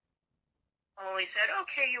only said,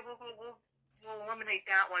 okay, we'll eliminate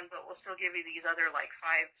that one, but we'll still give you these other 5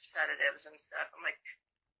 sedatives and stuff. I'm like,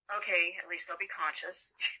 okay, at least I'll be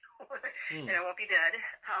conscious, and I won't be dead.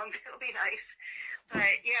 It'll be nice.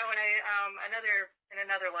 But yeah, when in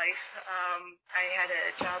another life, I had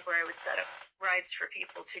a job where I would set up rides for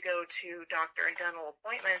people to go to doctor and dental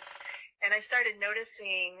appointments, and I started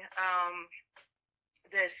noticing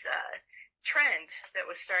this trend that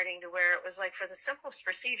was starting to where it was like for the simplest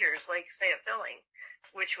procedures, like say a filling,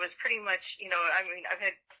 which was pretty much, I've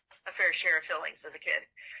had a fair share of fillings as a kid.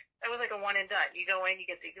 That was like a one and done. You go in, you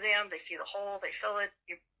get the exam, they see the hole, they fill it,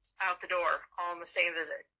 you're out the door, all in the same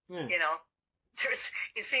visit. You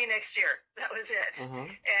see you next year. That was it.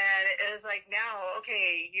 And it was like, now,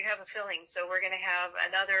 okay, you have a filling, so we're going to have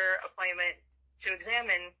another appointment to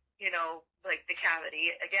examine, like the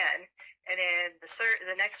cavity again. And then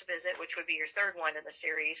the next visit, which would be your third one in the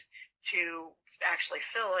series, to actually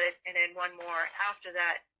fill it. And then one more after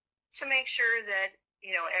that to make sure that,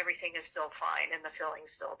 everything is still fine and the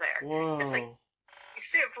filling's still there. Whoa.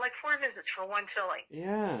 It's like 4 visits for one filling.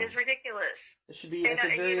 Yeah. It's ridiculous. It should be at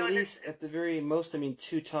the very least, at the very most,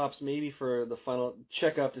 2 tops, maybe for the final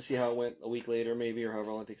checkup to see how it went a week later, maybe, or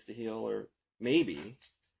however long it takes to heal, or maybe.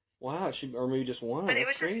 Wow, it should, or maybe just one. But That's it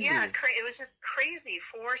was crazy. it was just crazy.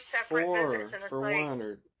 4 separate visits, and it's for like, one,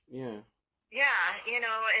 or yeah. Yeah,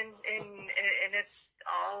 and it's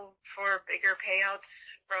all for bigger payouts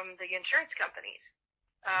from the insurance companies.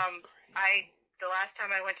 The last time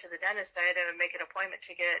I went to the dentist, I had to make an appointment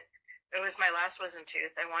to get. It was my last wisdom tooth.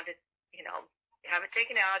 I wanted, have it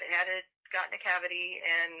taken out. It had gotten a cavity,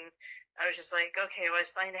 and I was just like, okay, well, I was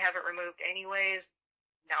planning to have it removed anyways.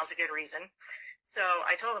 Now's a good reason. So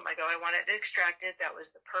I told him, I want it extracted. That was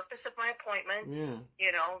the purpose of my appointment. Yeah.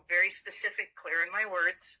 Very specific, clear in my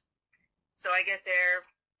words. So I get there,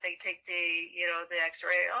 they take the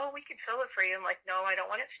x-ray. Oh, we can fill it for you. I'm like, no, I don't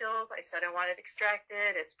want it filled. I said I want it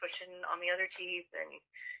extracted. It's pushing on the other teeth, and,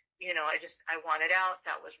 I want it out.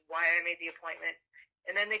 That was why I made the appointment.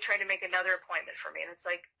 And then they try to make another appointment for me, and it's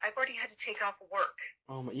like, I've already had to take off work.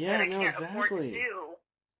 Oh, yeah, that I can't exactly. afford to do.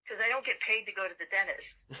 Because I don't get paid to go to the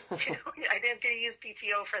dentist. I didn't get to use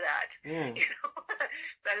PTO for that. Yeah.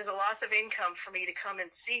 That is a loss of income for me to come and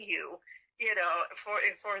see you,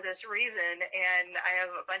 for this reason. And I have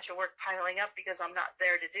a bunch of work piling up because I'm not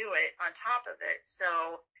there to do it on top of it.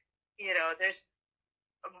 So, there's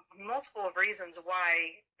multiple of reasons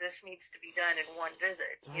why this needs to be done in one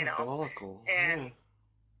visit, Diabolical. And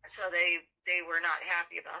so they were not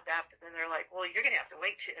happy about that, but then they're like, well, you're going to have to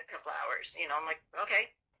wait a couple hours. I'm like, okay.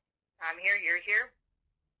 I'm here, you're here.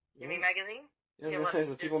 Give me a magazine. Yeah, this is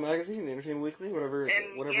the People Magazine, the Entertainment Weekly, whatever year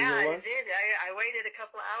was. Yeah, I did. I waited a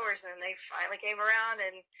couple of hours, and they finally came around,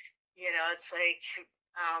 and, it's like,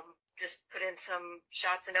 just put in some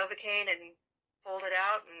shots of Novocaine and pulled it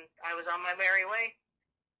out, and I was on my merry way.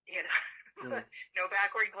 No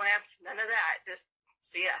backward glance, none of that. Just,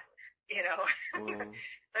 see ya, Wow.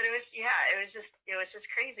 But it was just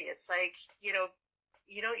crazy. It's like,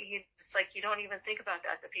 it's like you don't even think about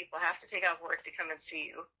that. The people have to take off work to come and see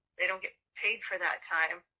you. They don't get paid for that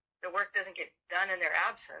time. The work doesn't get done in their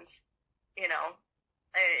absence.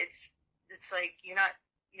 It's like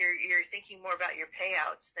you're thinking more about your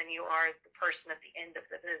payouts than you are the person at the end of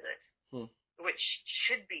the visit, which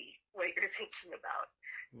should be what you're thinking about.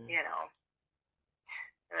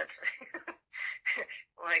 That's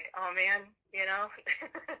like, oh man,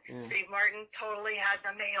 Steve Martin totally had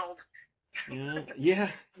them nailed. Yeah,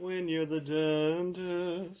 when you're the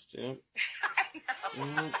dentist. Yeah. I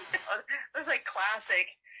know. It was like classic.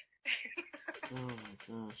 Oh my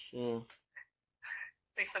gosh, yeah.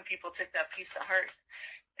 I think some people took that piece to heart.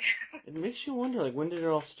 It makes you wonder, when did it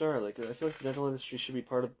all start? I feel like the dental industry should be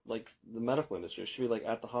part of, the medical industry. It should be,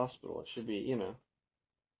 at the hospital. It should be, it's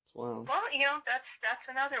wild. Well, that's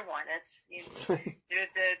another one. It's,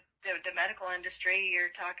 the medical industry,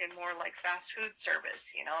 you're talking more like fast food service.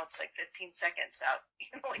 It's like 15 seconds out,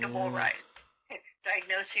 like a bull ride.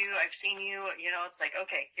 Diagnose you, I've seen you, it's like,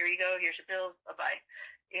 okay, here you go, here's your bills, bye-bye.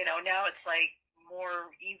 Now it's like more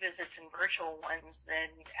e-visits and virtual ones than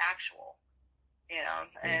actual, and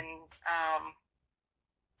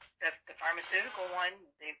the pharmaceutical one,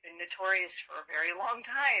 they've been notorious for a very long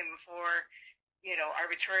time for,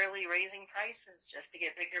 arbitrarily raising prices just to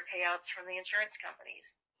get bigger payouts from the insurance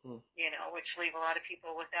companies, which leave a lot of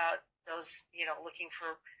people without those, looking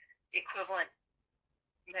for equivalent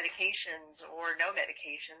medications or no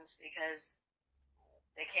medications because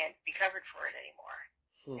they can't be covered for it anymore,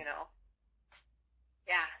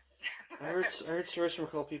 Yeah. I heard stories from a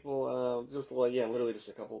couple people, literally just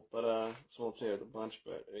a couple, but so I won't say a bunch,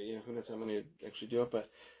 but who knows how many actually do it, but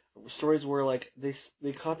stories where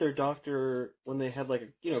they caught their doctor when they had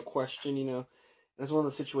a question, and it's one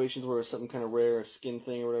of the situations where it was something kind of rare, a skin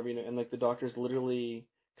thing or whatever, and the doctor's literally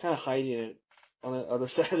kind of hiding it on the other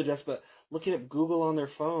side of the desk, but looking at Google on their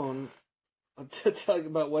phone to talk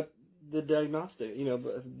about what the diagnostic,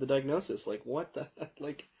 the diagnosis, what the heck,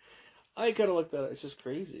 I gotta look that up. It's just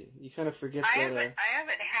crazy. You kind of forget I haven't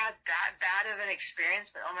had that bad of an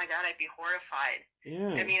experience, but oh my God, I'd be horrified.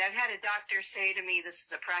 Yeah. I mean, I've had a doctor say to me, "This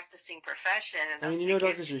is a practicing profession." And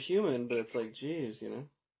doctors are human, but it's like, geez, At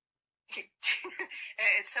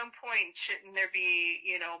some point, shouldn't there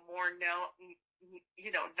be, more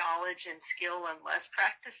knowledge and skill and less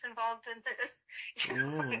practice involved in this?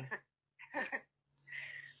 Yeah.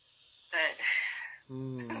 But.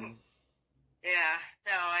 Yeah,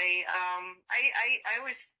 no, I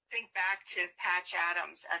Patch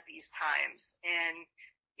Adams at these times. And,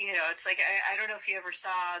 you know, it's like, I don't know if you ever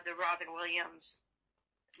saw the Robin Williams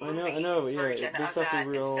movie. I know, yeah, Version based of off that, a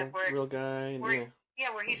real guy, and where, yeah,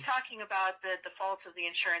 where he's talking about the faults of the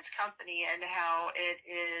insurance company and how it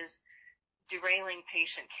is derailing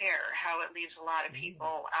patient care, how it leaves a lot of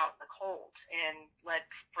people out in the cold, and led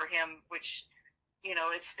for him, which, you know,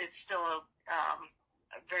 it's still a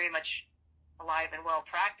very much alive and well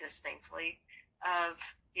practiced, thankfully, of,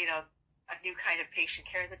 you know, a new kind of patient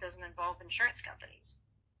care that doesn't involve insurance companies.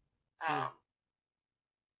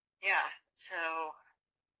 Yeah, so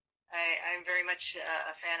I'm very much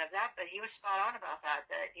a fan of that, but he was spot on about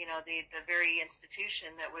that, you know, the very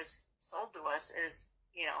institution that was sold to us is,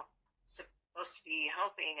 you know, supposed to be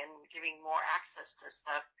helping and giving more access to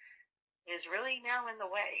stuff is really now in the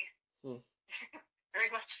way. Very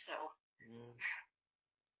much so. Yeah.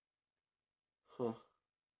 Huh.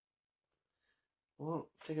 Well,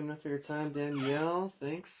 taking enough of your time, Danielle.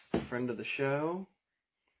 Thanks, friend of the show.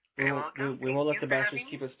 You're welcome. We won't let the bastards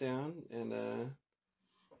keep us down, and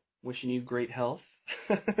wishing you great health.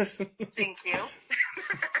 Thank you.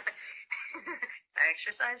 I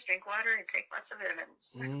exercise, drink water, and take lots of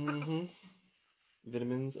vitamins.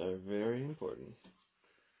 Vitamins are very important.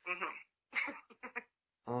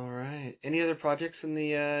 All right. Any other projects in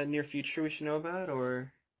the near future we should know about,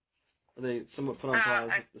 or are they somewhat put on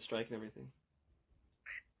pause with the strike and everything?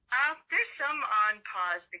 There's some on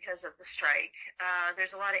pause because of the strike.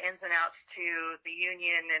 There's a lot of ins and outs to the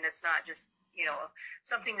union, and it's not just, you know,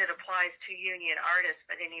 something that applies to union artists,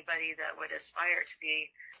 but anybody that would aspire to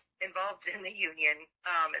be involved in the union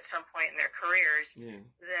at some point in their careers. Yeah.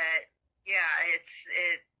 That, yeah,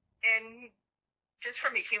 and just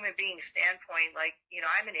from a human being standpoint, like, you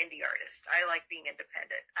know, I'm an indie artist. I like being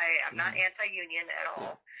independent. I'm not anti-union at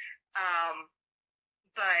all.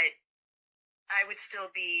 But I would still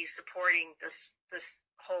be supporting this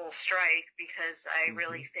whole strike because I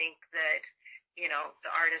really think that, you know,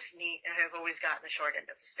 the artists have always gotten the short end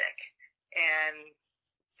of the stick, and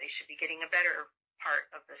they should be getting a better part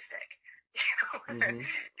of the stick, you know,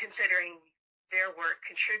 considering their work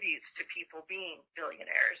contributes to people being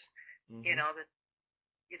billionaires. You know, that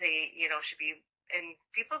they, you know, should be, and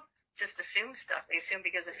people just assume stuff. They assume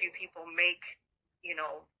because a few people make, you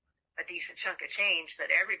know, a decent chunk of change that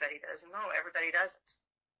everybody does. No, everybody doesn't.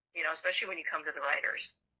 You know, especially when you come to the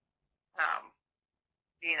writers.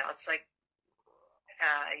 You know, it's like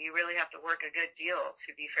you really have to work a good deal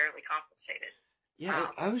to be fairly compensated.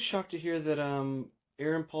 Yeah, I was shocked to hear that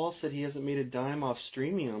Aaron Paul said he hasn't made a dime off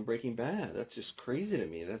streaming on Breaking Bad. That's just crazy to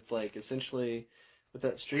me. That's like essentially with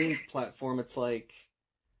that streaming platform, it's like,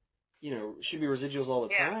 you know, it should be residuals all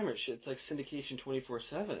the time, or it's like syndication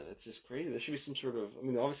 24/7. It's just crazy. There should be some sort of, I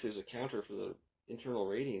mean, obviously there's a counter for the internal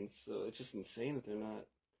ratings, so it's just insane that they're not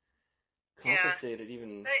compensated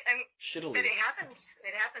even shittily. But it happens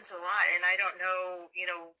a lot, and I don't know, you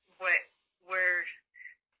know, where,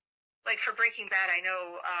 like for Breaking Bad, I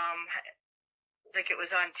know, like it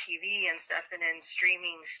was on TV and stuff, and then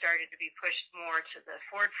streaming started to be pushed more to the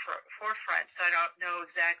forefront. So I don't know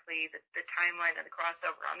exactly the timeline of the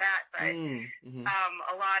crossover on that, but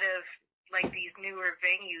a lot of like these newer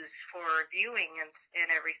venues for viewing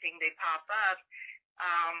and everything, they pop up.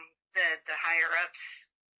 The higher ups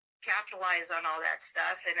capitalize on all that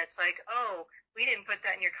stuff, and it's like, oh, we didn't put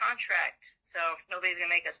that in your contract, so nobody's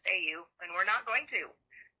gonna make us pay you, and we're not going to.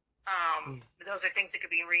 Those are things that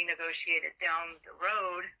could be renegotiated down the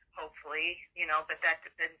road, hopefully, you know, but that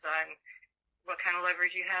depends on what kind of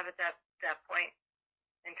leverage you have at that point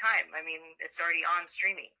in time. I mean, it's already on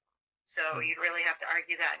streaming. So you'd really have to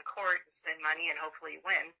argue that in court and spend money and hopefully you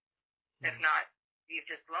win. If not, you've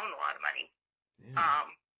just blown a lot of money.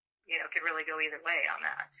 You know, it could really go either way on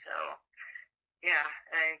that. So, yeah,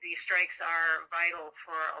 these strikes are vital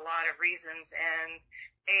for a lot of reasons. And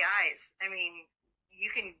AIs, I mean,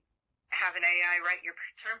 you can have an AI write your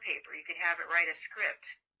term paper. You can have it write a script.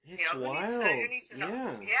 It's you know, wild. Who needs to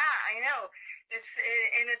know? Yeah, I know. It's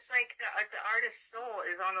like the artist's soul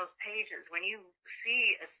is on those pages. When you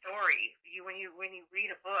see a story, when you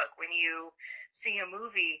read a book, when you see a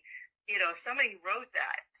movie, you know, somebody wrote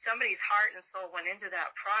that. Somebody's heart and soul went into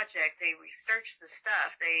that project. They researched the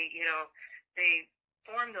stuff. They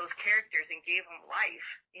formed those characters and gave them life,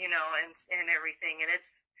 you know, and everything. And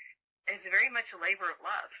it's very much a labor of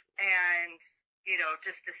love. And, you know,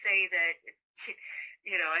 just to say that,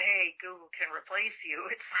 you know, hey, Google can replace you.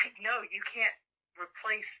 It's like, no, you can't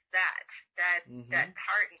replace that. That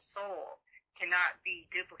heart and soul cannot be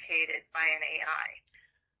duplicated by an AI.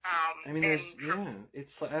 I mean,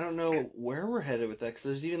 it's like, I don't know where we're headed with that, because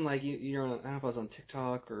there's even like, you're on, I don't know if I was on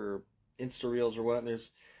TikTok or Insta Reels or what, and there's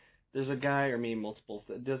there's a guy, or maybe multiples,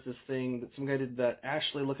 that does this thing that some guy did that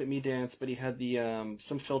Ashley Look at Me dance, but he had the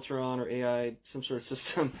some filter on or AI, some sort of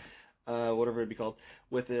system, whatever it'd be called,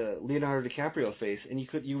 with a Leonardo DiCaprio face, and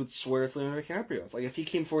you would swear it's Leonardo DiCaprio. Like if he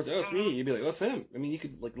came forward, oh, it's me, you'd be like, oh, it's him. I mean, you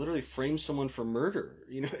could like literally frame someone for murder,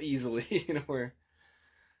 easily, where.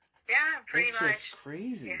 Yeah, pretty that's much. Just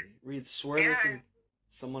crazy. Yeah. Where you'd swear this is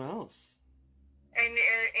someone else. And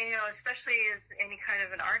especially as any kind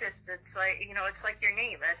of an artist, it's like it's like your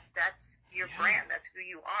name. That's your brand. That's who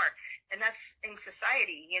you are, and that's in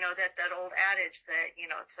society. That old adage that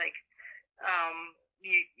it's like,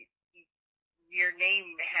 your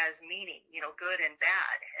name has meaning. Good and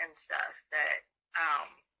bad and stuff. That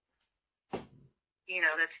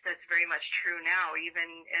that's very much true now.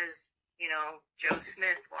 Even as Joe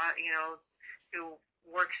Smith, who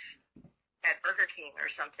works at Burger King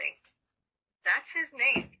or something. That's his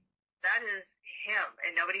name. That is him.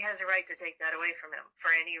 And nobody has a right to take that away from him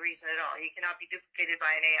for any reason at all. He cannot be duplicated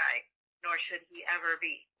by an AI, nor should he ever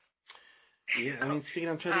be. Yeah, I mean, I'm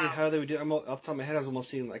trying to think of how they would do it. Off the top of my head, I was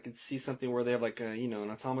almost seeing, I could see something where they have like an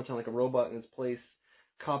automaton, like a robot in its place,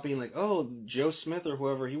 copying like, oh, Joe Smith or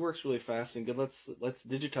whoever, he works really fast and good. Let's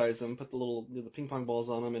digitize him, put the ping pong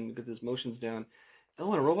balls on him, and get his motions down.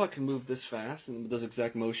 Oh, and a robot can move this fast and with those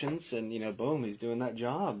exact motions, and boom, he's doing that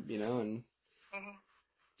job, and. Mm-hmm.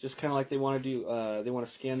 Just kind of like they want to do, they want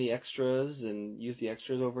to scan the extras and use the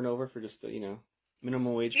extras over and over for just,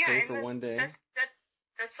 minimum wage pay for one day.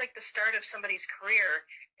 That's like the start of somebody's career,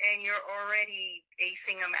 and you're already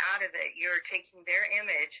acing them out of it. You're taking their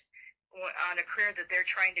image on a career that they're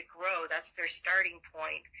trying to grow. That's their starting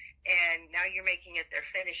point, and now you're making it their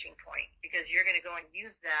finishing point because you're going to go and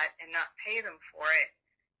use that and not pay them for it,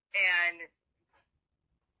 and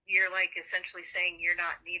you're like essentially saying you're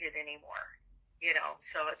not needed anymore.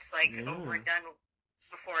 So it's like over and done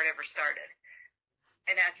before it ever started.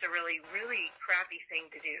 And that's a really, really crappy thing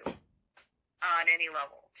to do on any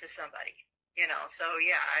level to somebody, So,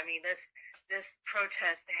 yeah, I mean, this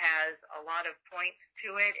protest has a lot of points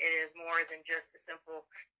to it. It is more than just a simple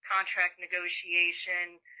contract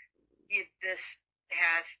negotiation. This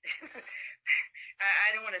has...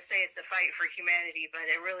 I don't want to say it's a fight for humanity, but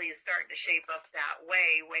it really is starting to shape up that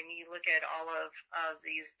way when you look at all of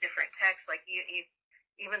these different texts. Like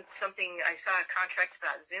even something, I saw a contract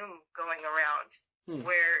about Zoom going around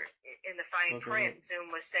where in the fine print,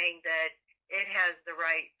 Zoom was saying that it has the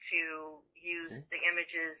right to use the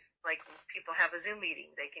images, like people have a Zoom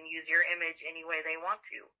meeting. They can use your image any way they want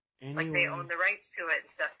to. Like they own the rights to it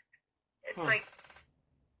and stuff. It's like,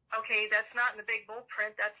 okay, that's not in the big bold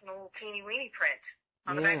print. That's in the little teeny weeny print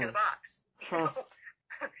on the back of the box. So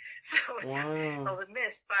it's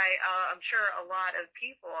missed by, I'm sure, a lot of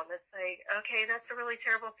people. And it's like, okay, that's a really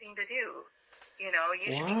terrible thing to do. You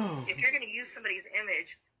should be, if you're going to use somebody's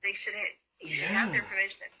image, you should have their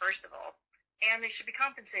permission, first of all, and they should be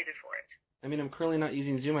compensated for it. I mean, I'm currently not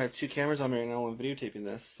using Zoom. I have 2 cameras on me right now when I'm videotaping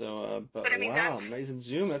this. So, but I mean, wow, I'm not using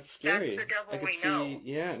Zoom. That's scary. That's the devil I could we see, know.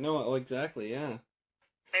 Yeah, no, exactly, yeah.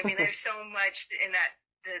 I mean, there's so much in that,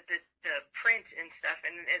 the print and stuff,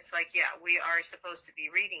 and it's like, yeah, we are supposed to be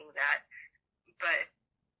reading that, but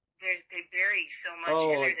they vary so much.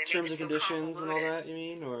 Oh, in like there, terms and conditions and all that, you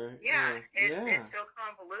mean? Or it's so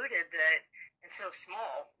convoluted that it's so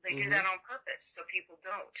small. They do that on purpose, so people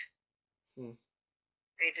don't.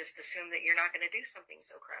 They just assume that you're not going to do something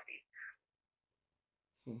so crappy.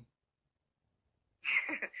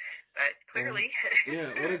 But clearly. Yeah,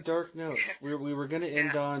 what a dark note. We were going to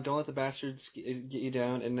end on Don't Let the Bastards Get You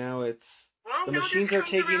Down, and now it's... the machines are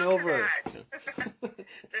taking over.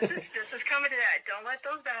 This is coming to that. Don't let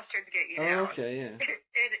those bastards get you down. Oh, okay, yeah.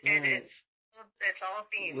 It's all a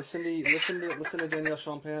theme. Listen to Danielle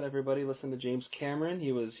Champiet, everybody. Listen to James Cameron.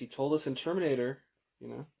 He told us in Terminator,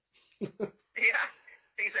 Yeah,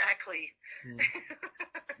 exactly.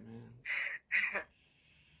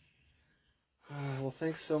 Well,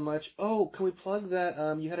 thanks so much. Oh, can we plug that?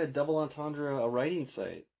 You had a double entendre, a writing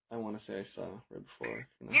site. I want to say I saw right before.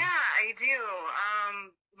 Yeah, I do.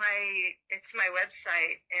 It's my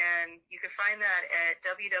website, and you can find that at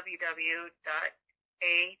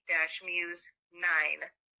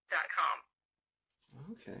www.a-muse9.com.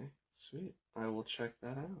 Okay, sweet. I will check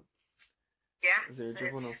that out. Yeah, is there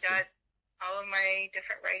everyone else got all of my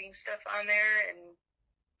different writing stuff on there, and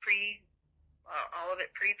all of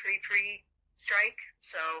it pre-strike.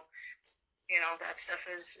 So, that stuff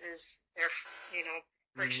is there,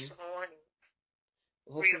 purchasable and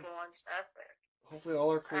readable and stuff. But, hopefully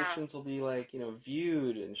all our creations will be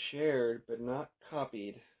viewed and shared, but not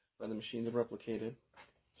copied by the machines and replicated.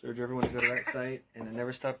 So urge everyone to go to that site and to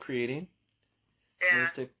never stop creating. Yeah.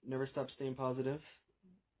 Never stop staying positive.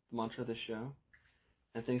 mantra of the show.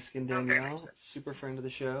 And thanks again, Danielle, super friend of the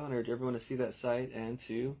show, and I urge everyone to see that site and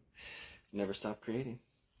to never stop creating.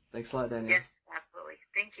 Thanks a lot, Danielle. Yes, absolutely.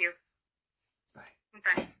 Thank you. Bye.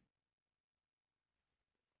 Bye.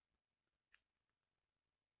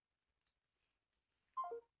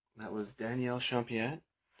 That was Danielle Champiet,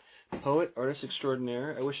 poet, artist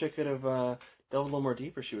extraordinaire. I wish I could have delved a little more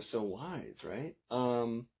deeper. She was so wise, right?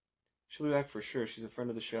 She'll be back for sure. She's a friend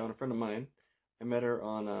of the show and a friend of mine. I met her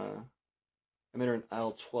in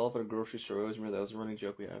aisle 12 at a grocery store. I always remember that was a running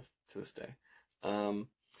joke we have to this day. But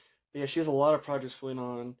yeah, she has a lot of projects going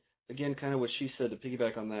on. Again, kind of what she said, to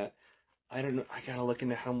piggyback on that, I don't know, I gotta look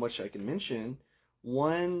into how much I can mention.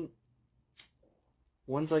 One's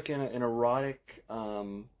like an erotic,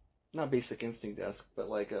 not Basic Instinct-esque, but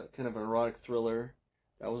like a kind of an erotic thriller.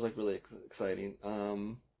 That was like really exciting.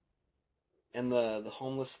 And the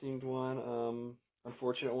homeless themed one,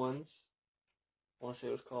 Unfortunate Ones, I want to say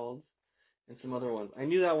it was called, and some other ones. I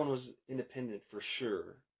knew that one was independent for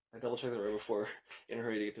sure. I double checked that right before in a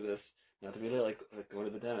hurry to get to this, not to be late, like going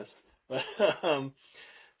to the dentist. But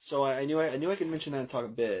so I knew I could mention that and talk a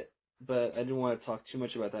bit, but I didn't want to talk too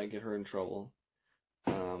much about that and get her in trouble.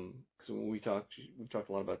 Because when we've talked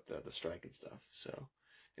a lot about the strike and stuff. So,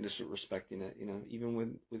 and just respecting it, even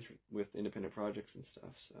with independent projects and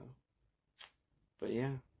stuff. So, but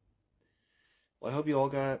yeah. Well, I hope you all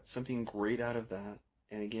got something great out of that.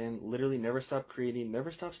 And again, literally never stop creating,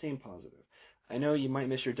 never stop staying positive. I know you might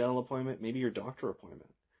miss your dental appointment, maybe your doctor appointment,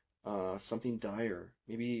 something dire,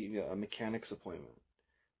 maybe a mechanic's appointment.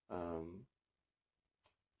 You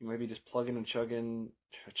might be just plugging and chugging,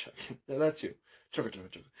 that too, chugga,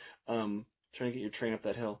 trying to get your train up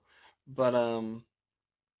that hill. But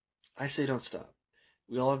I say don't stop.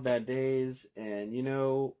 We all have bad days, and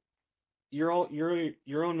you're your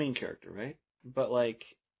own main character, right? But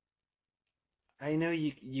like, I know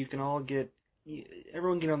you can all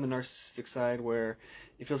everyone get on the narcissistic side where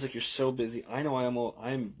it feels like you're so busy. I know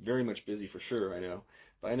I'm very much busy for sure, I know.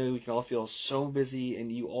 But I know we can all feel so busy,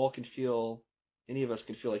 and you all can feel, any of us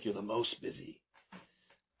can feel like you're the most busy.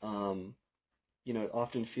 It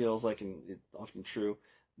often feels like, and it's often true,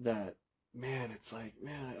 that, man, it's like,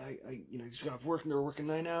 man, I just got off work and they're working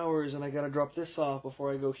 9 hours, and I got to drop this off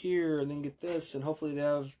before I go here, and then get this, and hopefully they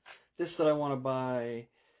have this that I want to buy,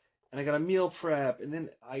 and I got a meal prep, and then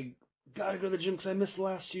I got to go to the gym because I missed the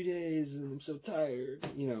last 2 days, and I'm so tired,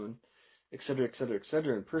 and et cetera, et cetera, et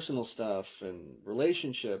cetera, and personal stuff, and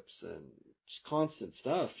relationships, and just constant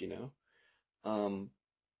stuff,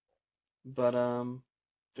 But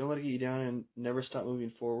don't let it get you down, and never stop moving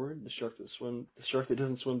forward. The shark that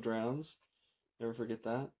doesn't swim drowns. Never forget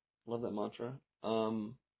that. Love that mantra.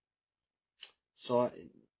 So I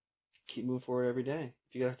keep moving forward every day.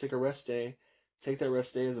 If you gotta take a rest day, take that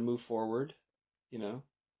rest day as a move forward. You're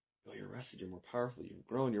rested, you're more powerful, you've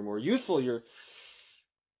grown, you're more youthful,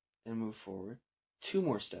 and move forward. 2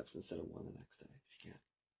 more steps instead of 1 the next day, if you can.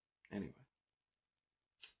 Anyway.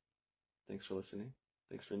 Thanks for listening.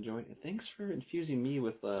 Thanks for enjoying, and thanks for infusing me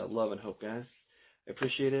with love and hope, guys. I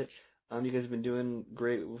appreciate it. You guys have been doing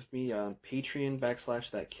great with me on Patreon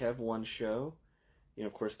 / that Kev1 show.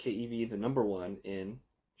 Of course, KEV, the number 1 in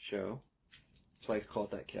show. That's why I call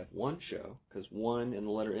it that Kev1 show, because 1 and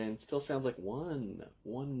the letter N still sounds like one.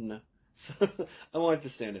 So I want it to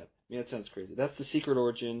stand out. That sounds crazy. That's the secret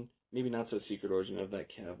origin, maybe not so secret origin, of that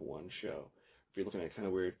Kev1 show. If you're looking at it kind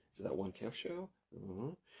of weird, is it that one Kev show?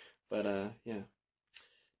 But yeah.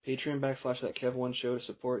 Patreon / that Kev1 show to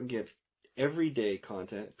support and get everyday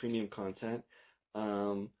content, premium content.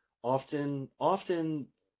 Often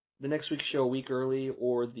the next week's show a week early,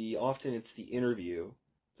 or often it's the interview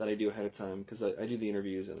that I do ahead of time, because I do the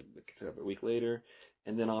interviews and it's up a week later,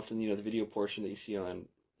 and then often the video portion that you see on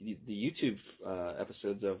the YouTube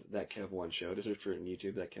episodes of that Kev1 show. Just search for it on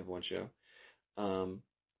YouTube, that Kev1 show. All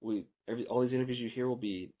these interviews you hear will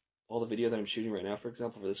be, all the video that I'm shooting right now, for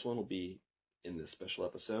example, for this one, will be in this special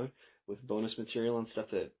episode with bonus material and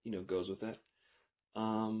stuff that goes with it.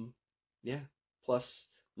 Yeah, plus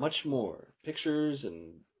much more pictures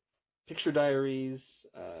and picture diaries.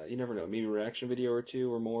 You never know, maybe a reaction video or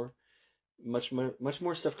 2 or more. Much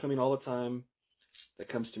more stuff coming all the time that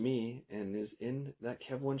comes to me and is in that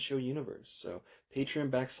Kev1 show universe. So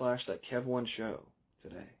Patreon / that Kev1 show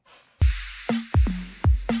today.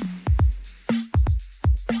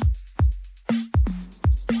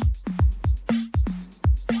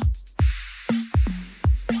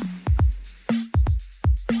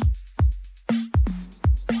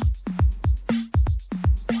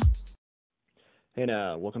 Hey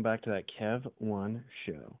now, welcome back to that Kev1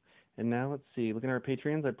 show. And now let's see, looking at our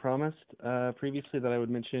Patreons, I promised previously that I would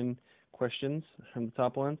mention questions from the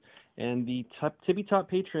top ones. And the tippy top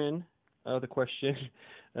patron of the question,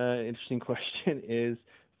 interesting question, is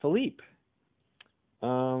Philippe.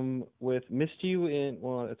 With missed you in,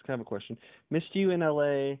 well, it's kind of a question. Missed you in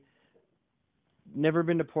LA. Never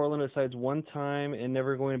been to Portland besides one time, and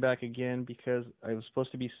never going back again because it was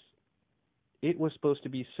supposed to be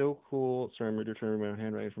so cool. Sorry, I'm returning my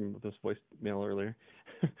handwriting from this voicemail earlier.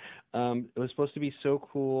 It was supposed to be so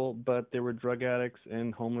cool, but there were drug addicts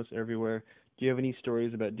and homeless everywhere. Do you have any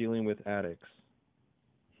stories about dealing with addicts?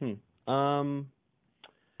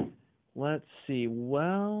 Let's see.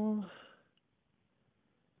 Well,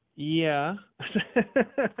 yeah.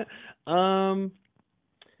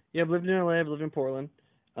 Yeah, I've lived in LA, I've lived in Portland.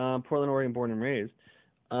 Portland, Oregon, born and raised.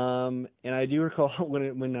 And I do recall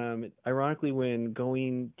ironically, when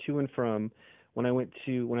going to and from, when I was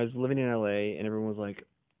living in LA, and everyone was like,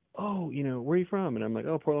 "Oh, where are you from?" And I'm like,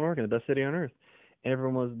 "Oh, Portland, Oregon, the best city on earth." And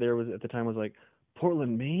everyone was at the time was like,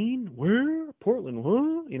 "Portland, Maine? Where? Portland,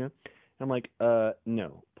 huh?" And I'm like,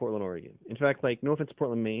 no, Portland, Oregon. In fact, like, no offense to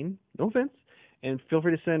Portland, Maine, no offense, and feel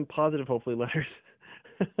free to send positive, hopefully, letters.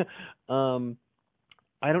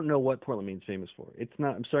 I don't know what Portland, Maine's famous for. It's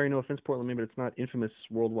not. I'm sorry, no offense, Portland, Maine, but it's not infamous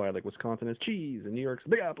worldwide like Wisconsin is cheese and New York's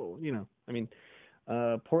Big Apple. I mean,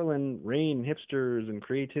 Portland, rain, hipsters, and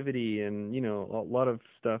creativity, and a lot of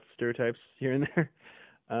stuff, stereotypes here and there.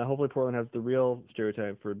 Hopefully, Portland has the real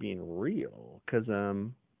stereotype for being real, because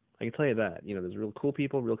I can tell you that there's real cool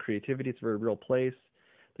people, real creativity. It's a very real place.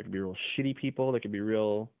 There could be real shitty people. There could be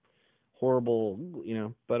real horrible,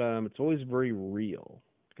 but it's always very real.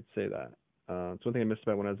 I could say that. It's one thing I missed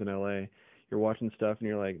about when I was in LA. You're watching stuff and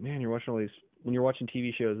you're like, man, you're watching all these, when you're watching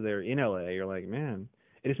TV shows there in LA, you're like, man,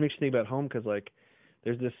 it just makes you think about home, because like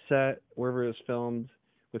there's this set wherever it was filmed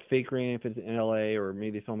with fake rain, if it's in LA, or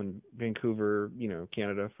maybe they film in Vancouver,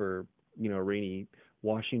 Canada, for, a rainy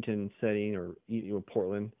Washington setting, or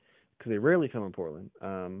Portland, because they rarely film in Portland.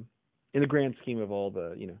 In the grand scheme of all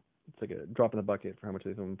the, it's like a drop in the bucket for how much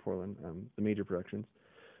they film in Portland, the major productions.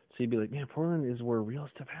 So you'd be like, man, Portland is where real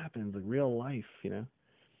stuff happens, like real life, and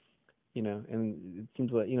it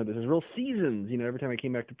seems like, there's real seasons, every time I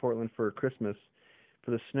came back to Portland for Christmas,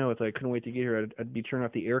 for the snow, it's like I couldn't wait to get here. I'd be turning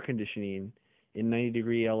off the air conditioning in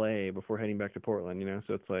 90-degree LA before heading back to Portland,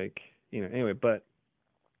 so it's like, anyway, but,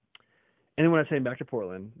 and then when I say back to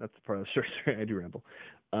Portland, that's the part of the story, sorry, I do ramble,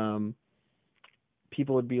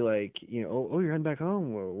 people would be like, oh, you're heading back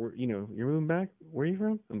home, or, you're moving back, where are you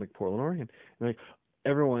from? I'm like, Portland, Oregon. And like,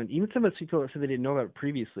 everyone, even some of the people that said they didn't know about it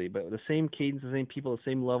previously, but the same cadence, the same people, the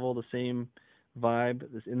same level, the same vibe,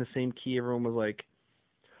 in the same key, everyone was like,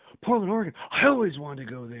 Portland, Oregon, I always wanted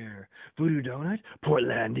to go there. Voodoo Donut,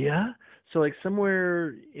 Portlandia. So like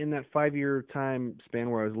somewhere in that 5-year time span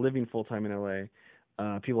where I was living full-time in LA,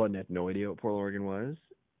 people had no idea what Portland, Oregon was,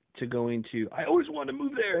 to going to, I always wanted to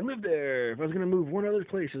move there and live there. If I was going to move one other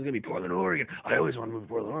place, it was going to be Portland, Oregon. I always want to move to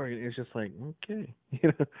Portland, Oregon. It's just like, okay,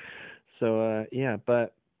 So,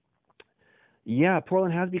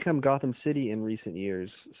 Portland has become Gotham City in recent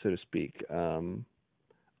years, so to speak. I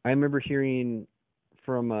remember hearing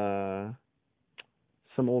from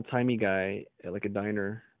some old-timey guy at like a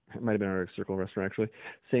diner, it might have been our Circle restaurant actually,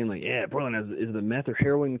 saying like, yeah, Portland is the meth or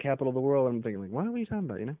heroin capital of the world. I'm thinking like, what are you talking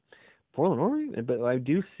about, Portland, Oregon? But I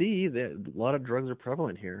do see that a lot of drugs are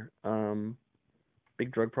prevalent here.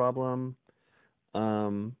 Big drug problem.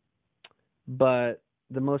 But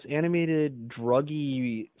the most animated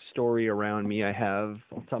druggy story around me I have,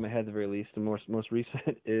 off the top of my head at the very least, the most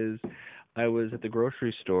recent is I was at the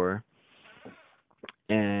grocery store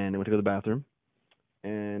and I went to go to the bathroom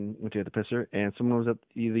and went to get the pisser, and someone was at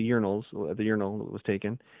the urinal that was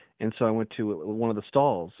taken, and so I went to one of the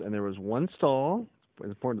stalls, and there was one stall, it's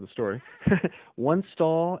important to the story, one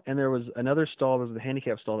stall, and there was another stall, there was the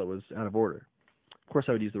handicap stall that was out of order. Of course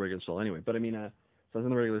I would use the regular stall anyway, but I mean, so I was in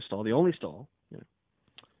the regular stall, the only stall,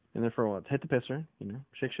 and then for a while, hit the pisser,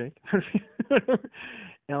 shake. And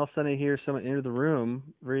all of a sudden I hear someone enter the room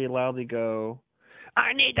very loudly go,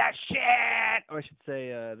 I need that shit! Or I should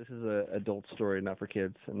say, this is an adult story, not for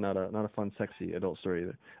kids, and not a fun, sexy adult story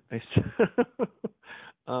either. I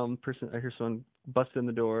hear someone bust in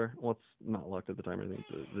the door. Well, it's not locked at the time, I think,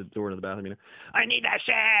 the door to the bathroom, I need that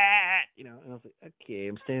shit! And I was like, okay,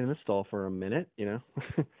 I'm staying in this stall for a minute,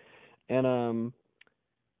 And,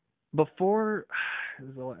 before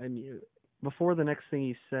the next thing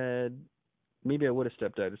he said, maybe I would have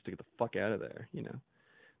stepped out just to get the fuck out of there,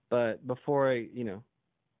 But before I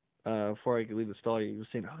could leave the stall, he was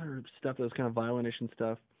saying other stuff that was kind of violent-ish and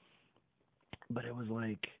stuff. But it was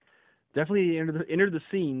like definitely entered the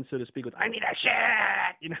scene, so to speak, with I need that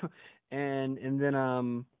shit, And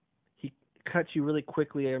then cut you really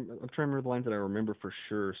quickly. I'm trying to remember the lines that I remember for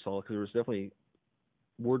sure, Saul, because there was definitely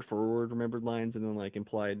word for word remembered lines and then like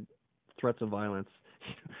implied threats of violence.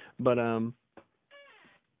 But I'll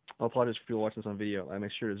apologize for people watching this on video. My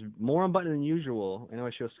shirt is more unbuttoned than usual. I know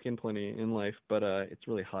I show skin plenty in life, but it's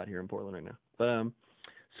really hot here in Portland right now. But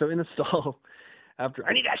so in the stall, after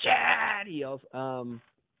I need that shit, he yells.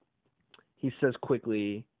 He says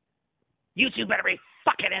quickly, "You two better be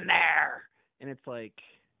fucking in there." And it's like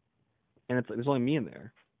there's only me in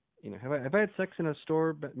there. You know, have I had sex in a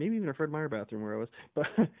store, but maybe even a Fred Meyer bathroom where I was, but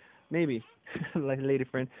maybe like a lady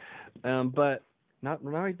friend, but not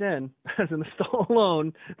right then. I was in the stall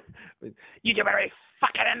alone. You two better be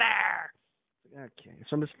fucking in there. Okay,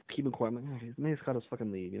 so I'm just keeping quiet. I'm like, okay, maybe Scott will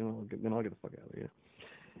fucking leave. You know, then I'll get the fuck out of here.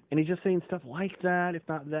 And he's just saying stuff like that, if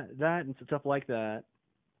not that, and stuff like that.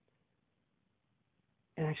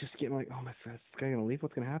 And I just get like, oh my god, is this guy gonna leave?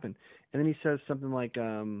 What's gonna happen? And then he says something like,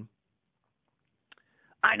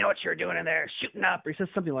 I know what you're doing in there, shooting up. Or he says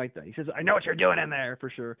something like that. He says, I know what you're doing in there,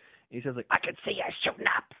 for sure. And he says, like, I could see you shooting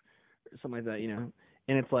up. Or something like that, you know.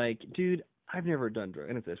 And it's like, dude, I've never done drugs.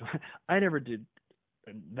 And it's this. I never did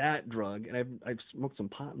that drug. And I've smoked some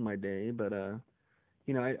pot in my day, but,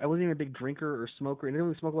 you know, I wasn't even a big drinker or smoker. And I didn't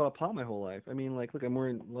really smoke a lot of pot my whole life. I mean, like, look, I'm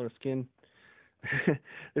wearing a lot of skin.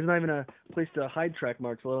 There's not even a place to hide track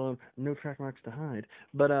marks, let alone no track marks to hide.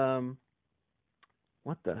 But,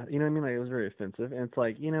 what the, you know what I mean? Like, it was very offensive. And it's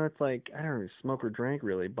like, you know, it's like, I don't really smoke or drink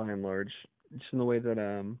really, by and large. Just in the way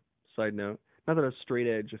that, side note, not that I was straight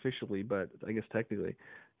edge officially, but I guess technically.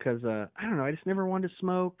 Because, I don't know, I just never wanted to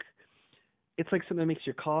smoke. It's like something that makes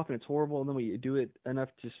you cough and it's horrible, and then when you do it enough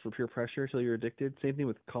just for pure pressure until you're addicted. Same thing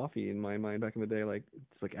with coffee in my mind back in the day, like,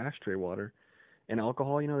 it's like ashtray water. And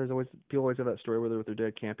alcohol, you know, people always have that story where they're with their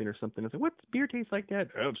dad camping or something. It's like, what beer tastes like that?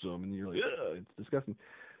 Have some. And you're like, ugh, it's disgusting.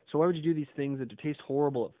 So why would you do these things that taste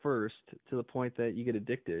horrible at first to the point that you get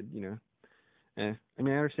addicted, you know? I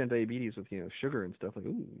mean, I understand diabetes with, you know, sugar and stuff. Like,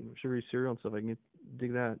 ooh, you know, sugary cereal and stuff. I can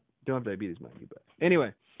dig that. Don't have diabetes, mind you. But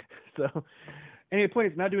anyway, the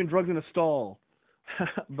point is not doing drugs in a stall.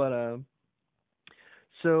 But,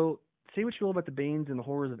 so say what you will about the banes and the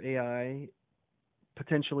horrors of AI,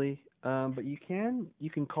 potentially. But you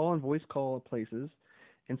can call and voice call places.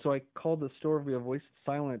 And so I called the store via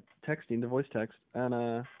silent texting, the voice text,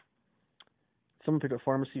 and someone picked up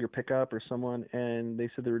pharmacy or pickup or someone, and they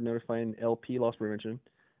said they were notifying LP, loss prevention, and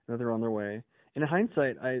that they're on their way. And in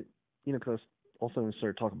hindsight, because I was also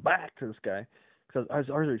started talking back to this guy, because I was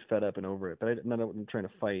already fed up and over it, but I'm not trying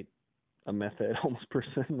to fight a meth head homeless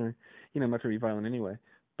person, or, you know, I'm not trying to be violent anyway.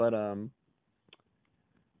 But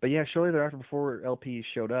yeah, shortly thereafter, before LP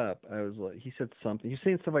showed up, I was like, he said something. He was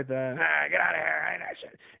saying stuff like that. Get out of here! I ain't that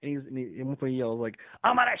shit. And at one point he yelled like,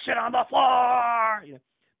 "I'm gonna shit on the floor!" You know.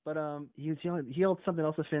 But he was yelling. He yelled something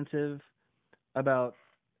else offensive about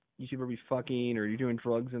you should be fucking, or you're doing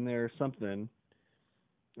drugs in there or something.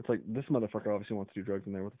 It's like, this motherfucker obviously wants to do drugs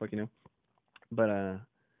in there. What the fuck, you know? But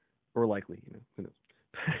or likely, you know, who knows?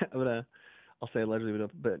 But I'll say allegedly,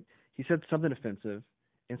 but he said something offensive.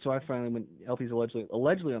 And so I finally, when LP's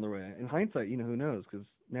allegedly on the way, in hindsight, you know, who knows? Because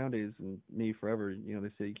nowadays, and maybe forever, you know, they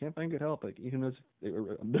say you can't find good help. Like, who knows if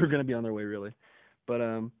they're going to be on their way, really. But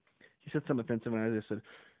he said something offensive, and I just said,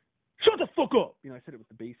 "Shut the fuck up!" You know, I said it with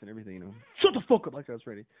the bass and everything, you know. "Shut the fuck up!" Like I was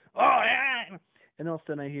ready. Oh, yeah! And all of a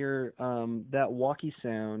sudden I hear that walkie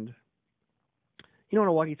sound. You know what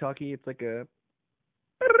a walkie-talkie? It's like a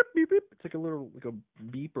beep, beep. It's like a little, like a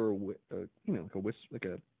beep or, you know, like a whisk, like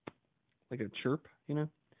a chirp, you know?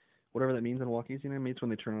 Whatever that means on walkies, you know, maybe it's when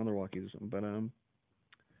they turn on their walkies or something. But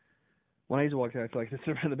when I use a walkie, I feel like it's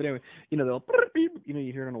around. But anyway, you know, they'll beep, you know,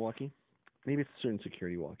 you hear it on a walkie. Maybe it's certain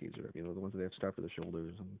security walkies or, you know, the ones that they have strapped to the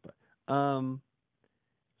shoulders or something. But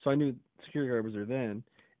so I knew security guard was there then,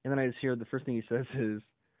 and then I just hear the first thing he says is,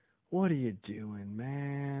 "What are you doing,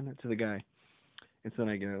 man?" to the guy. And so then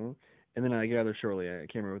I go, and then I get out there shortly. I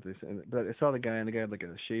can't remember what they said, but I saw the guy, and the guy had like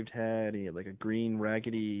a shaved head. He had like a green,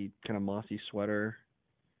 raggedy, kind of mossy sweater.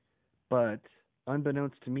 But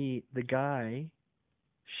unbeknownst to me, the guy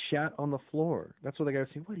shat on the floor. That's what the guy was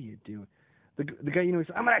saying. "What are you doing?" The guy, you know, he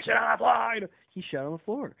said, "I'm gonna shit on the floor." You know, he shat on the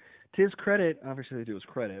floor. To his credit, obviously to his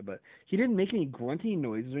credit, but he didn't make any grunting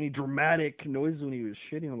noises or any dramatic noises when he was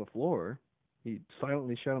shitting on the floor. He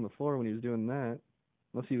silently shat on the floor when he was doing that,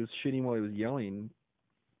 unless he was shitting while he was yelling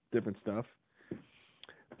different stuff.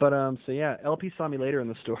 But so yeah, LP saw me later in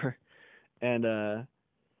the store, and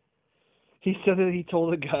he said that he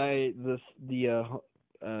told the guy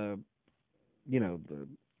you know, the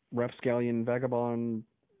rapscallion, vagabond,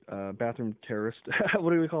 bathroom terrorist.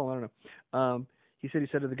 What do we call him? I don't know. He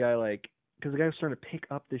said to the guy, like, because the guy was starting to pick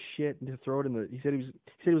up the shit and to throw it in the. He said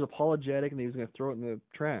he was apologetic and he was going to throw it in the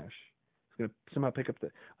trash. He was going to somehow pick up the.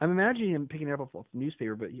 I'm imagining him picking it up off the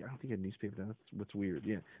newspaper, but I don't think he had a newspaper. That's what's weird.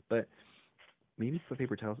 Yeah, but maybe it's the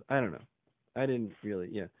paper towels. I don't know. I didn't really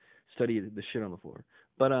study the shit on the floor,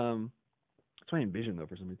 but that's what I envisioned though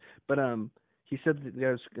for some reason. But he said that the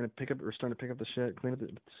guy was going to pick up or starting to pick up the shit, clean up,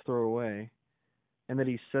 throw away, and that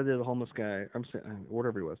he said to the homeless guy,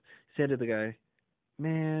 whatever he was, he said to the guy,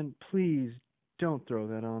 "Man, please don't throw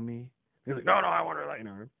that on me." He was like, "No, I want to let you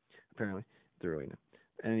know." Apparently, threw it,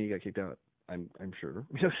 and he got kicked out. I'm sure.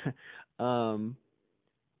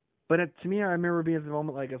 But to me, I remember being at the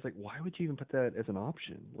moment like I was like, "Why would you even put that as an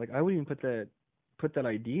option? Like, I wouldn't even put that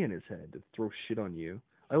idea in his head to throw shit on you.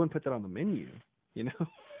 I wouldn't put that on the menu, you know."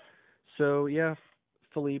 So yeah,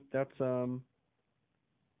 Philippe, that's the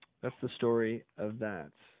story of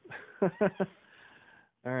that.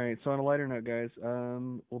 All right, so on a lighter note, guys,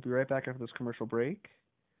 we'll be right back after this commercial break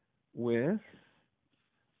with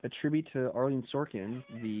a tribute to Arleen Sorkin,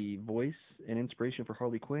 the voice and inspiration for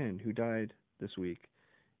Harley Quinn, who died this week,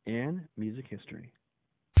 and music history.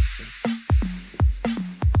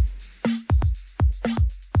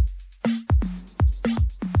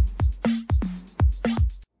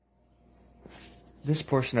 This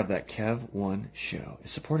portion of that Kev 1 show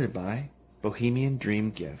is supported by Bohemian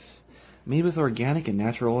Dream Gifts, made with organic and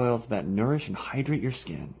natural oils that nourish and hydrate your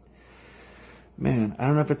skin. Man, I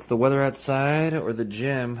don't know if it's the weather outside or the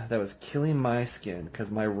gym that was killing my skin,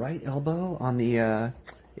 because my right elbow on the,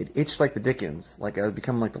 it itched like the Dickens, like I was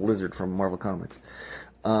becoming like the lizard from Marvel Comics.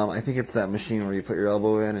 I think it's that machine where you put your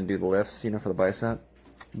elbow in and do the lifts, for the bicep.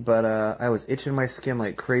 But I was itching my skin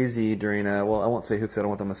like crazy during, I won't say who because I don't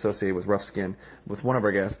want them associated with rough skin, with one of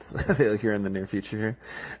our guests here in the near future here.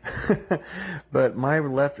 But my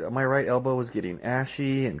right elbow was getting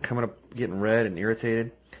ashy and coming up, getting red and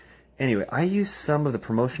irritated. Anyway, I used some of the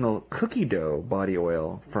promotional cookie dough body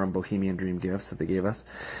oil from Bohemian Dream Gifts that they gave us,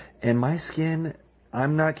 and my skin,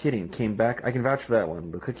 I'm not kidding, came back. I can vouch for that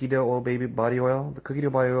one. The cookie dough oil body oil. The cookie dough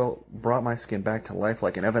body oil brought my skin back to life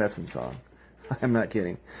like an Evanescence song. I'm not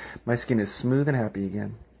kidding. My skin is smooth and happy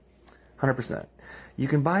again. 100%. You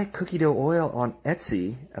can buy cookie dough oil on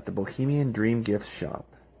Etsy at the Bohemian Dream Gifts shop.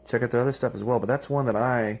 Check out their other stuff as well, but that's one that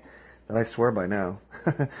I swear by now.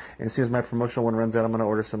 And as soon as my promotional one runs out, I'm going to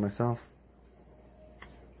order some myself.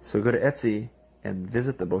 So go to Etsy and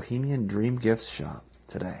visit the Bohemian Dream Gifts shop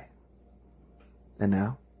today. And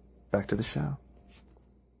now, back to the show.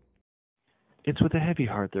 It's with a heavy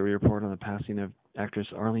heart that we report on the passing of actress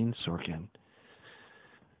Arleen Sorkin.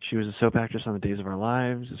 She was a soap actress on The Days of Our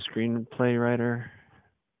Lives, a screenplay writer,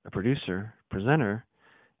 a producer, presenter,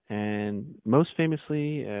 and most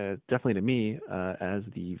famously, definitely to me, as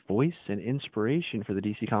the voice and inspiration for the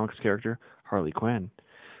DC Comics character Harley Quinn.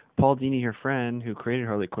 Paul Dini, her friend who created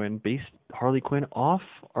Harley Quinn, based Harley Quinn off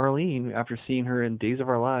Arleen after seeing her in Days of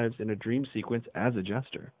Our Lives in a dream sequence as a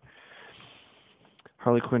jester.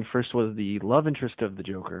 Harley Quinn first was the love interest of the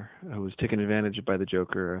Joker, who was taken advantage of by the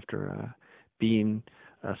Joker after being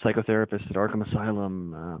a psychotherapist at Arkham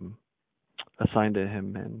Asylum assigned to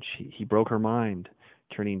him, and he broke her mind,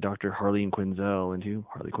 turning Dr. Harleen Quinzel into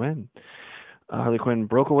Harley Quinn. Harley Quinn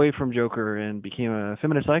broke away from Joker and became a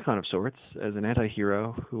feminist icon of sorts as an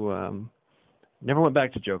anti-hero who never went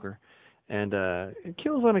back to Joker. And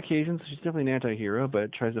kills on occasion, so she's definitely an anti-hero,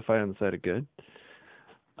 but tries to fight on the side of good.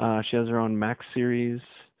 She has her own Max series,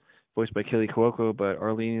 voiced by Kelly Cuoco, but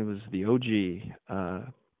Arleen was the OG.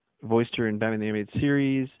 Voiced her in Batman the Animated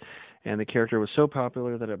Series, and the character was so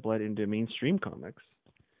popular that it bled into mainstream comics.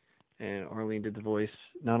 And Arleen did the voice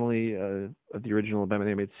not only of the original Batman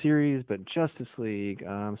the Animated Series, but Justice League.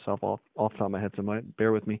 So off the top of my head, so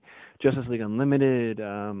bear with me. Justice League Unlimited,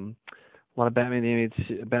 a lot of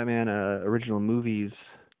Batman original movies.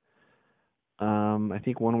 I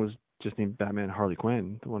think one was just named Batman Harley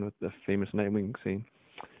Quinn, the one with the famous Nightwing scene.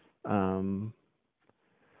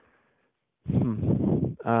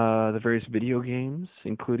 The various video games,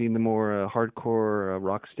 including the more hardcore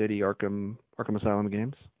Rocksteady Arkham Asylum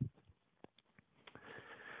games.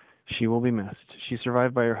 She will be missed. She's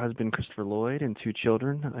survived by her husband Christopher Lloyd and 2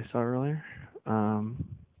 children I saw earlier.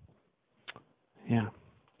 Yeah,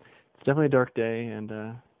 it's definitely a dark day, and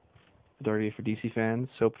a dark day for DC fans,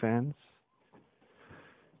 soap fans.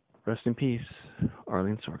 Rest in peace,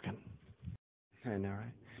 Arleen Sorkin. I know,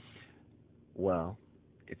 right? Well,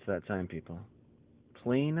 it's that time, people.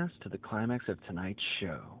 Playing us to the climax of tonight's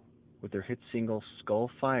show with their hit single Skull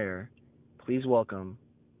Fire, please welcome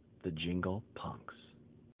the Jingle Punks.